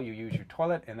how you use your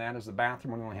toilet, and that is the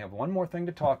bathroom. We only have one more thing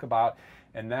to talk about,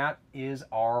 and that is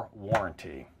our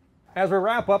warranty. As we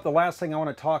wrap up, the last thing I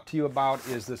want to talk to you about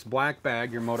is this black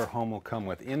bag your motorhome will come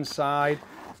with. Inside,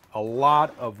 a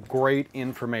lot of great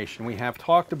information. We have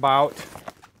talked about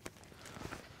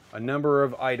a number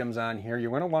of items on here. You're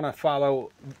going to want to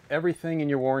follow everything in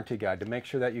your warranty guide to make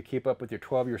sure that you keep up with your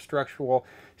 12-year structural,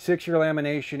 6-year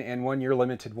lamination, and 1-year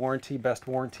limited warranty, best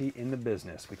warranty in the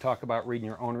business. We talk about reading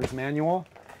your owner's manual.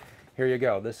 Here you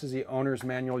go. This is the owner's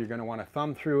manual. You're going to want to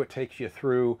thumb through. It takes you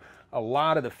through a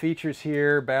lot of the features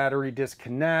here, battery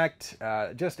disconnect,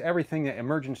 just everything, the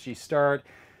emergency start,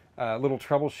 little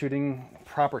troubleshooting,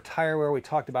 proper tire wear. We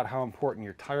talked about how important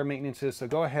your tire maintenance is. So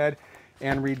go ahead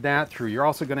and read that through. You're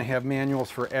also going to have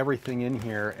manuals for everything in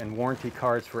here and warranty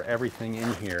cards for everything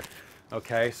in here.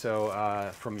 Okay,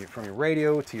 so from your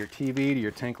radio to your TV to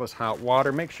your tankless hot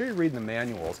water, make sure you read the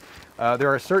manuals. There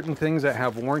are certain things that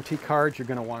have warranty cards. You're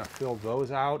going to want to fill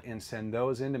those out and send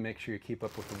those in to make sure you keep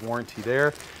up with the warranty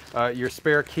there. Your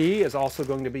spare key is also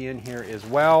going to be in here as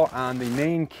well. On the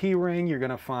main key ring, you're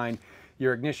going to find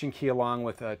your ignition key along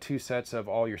with 2 sets of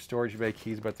all your storage bay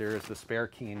keys, but there is the spare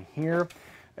key in here.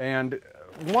 And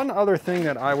one other thing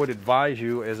that I would advise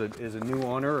you as a new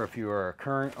owner, or if you are a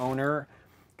current owner,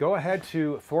 go ahead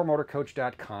to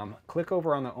thormotorcoach.com, click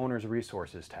over on the Owner's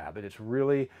Resources tab. It's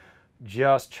really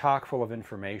just chock full of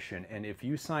information. And if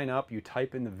you sign up, you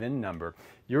type in the VIN number,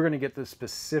 you're going to get the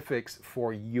specifics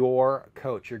for your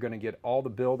coach. You're going to get all the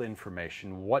build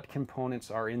information, what components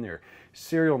are in there,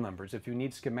 serial numbers. If you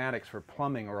need schematics for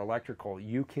plumbing or electrical,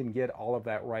 you can get all of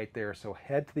that right there. So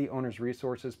head to the Owner's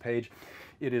Resources page.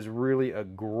 It is really a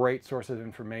great source of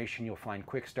information. You'll find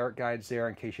quick start guides there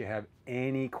in case you have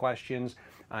any questions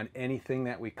on anything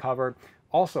that we cover.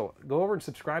 Also, go over and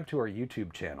subscribe to our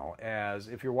YouTube channel, as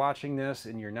if you're watching this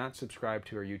and you're not subscribed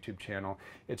to our YouTube channel,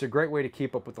 it's a great way to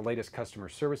keep up with the latest customer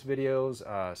service videos,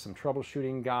 some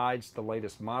troubleshooting guides, the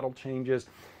latest model changes.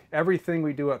 Everything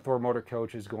we do at Thor Motor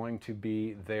Coach is going to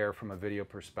be there from a video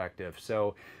perspective.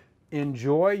 So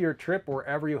enjoy your trip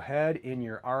wherever you head in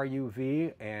your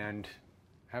R.U.V. and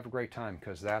have a great time,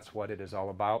 because that's what it is all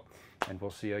about. And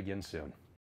we'll see you again soon.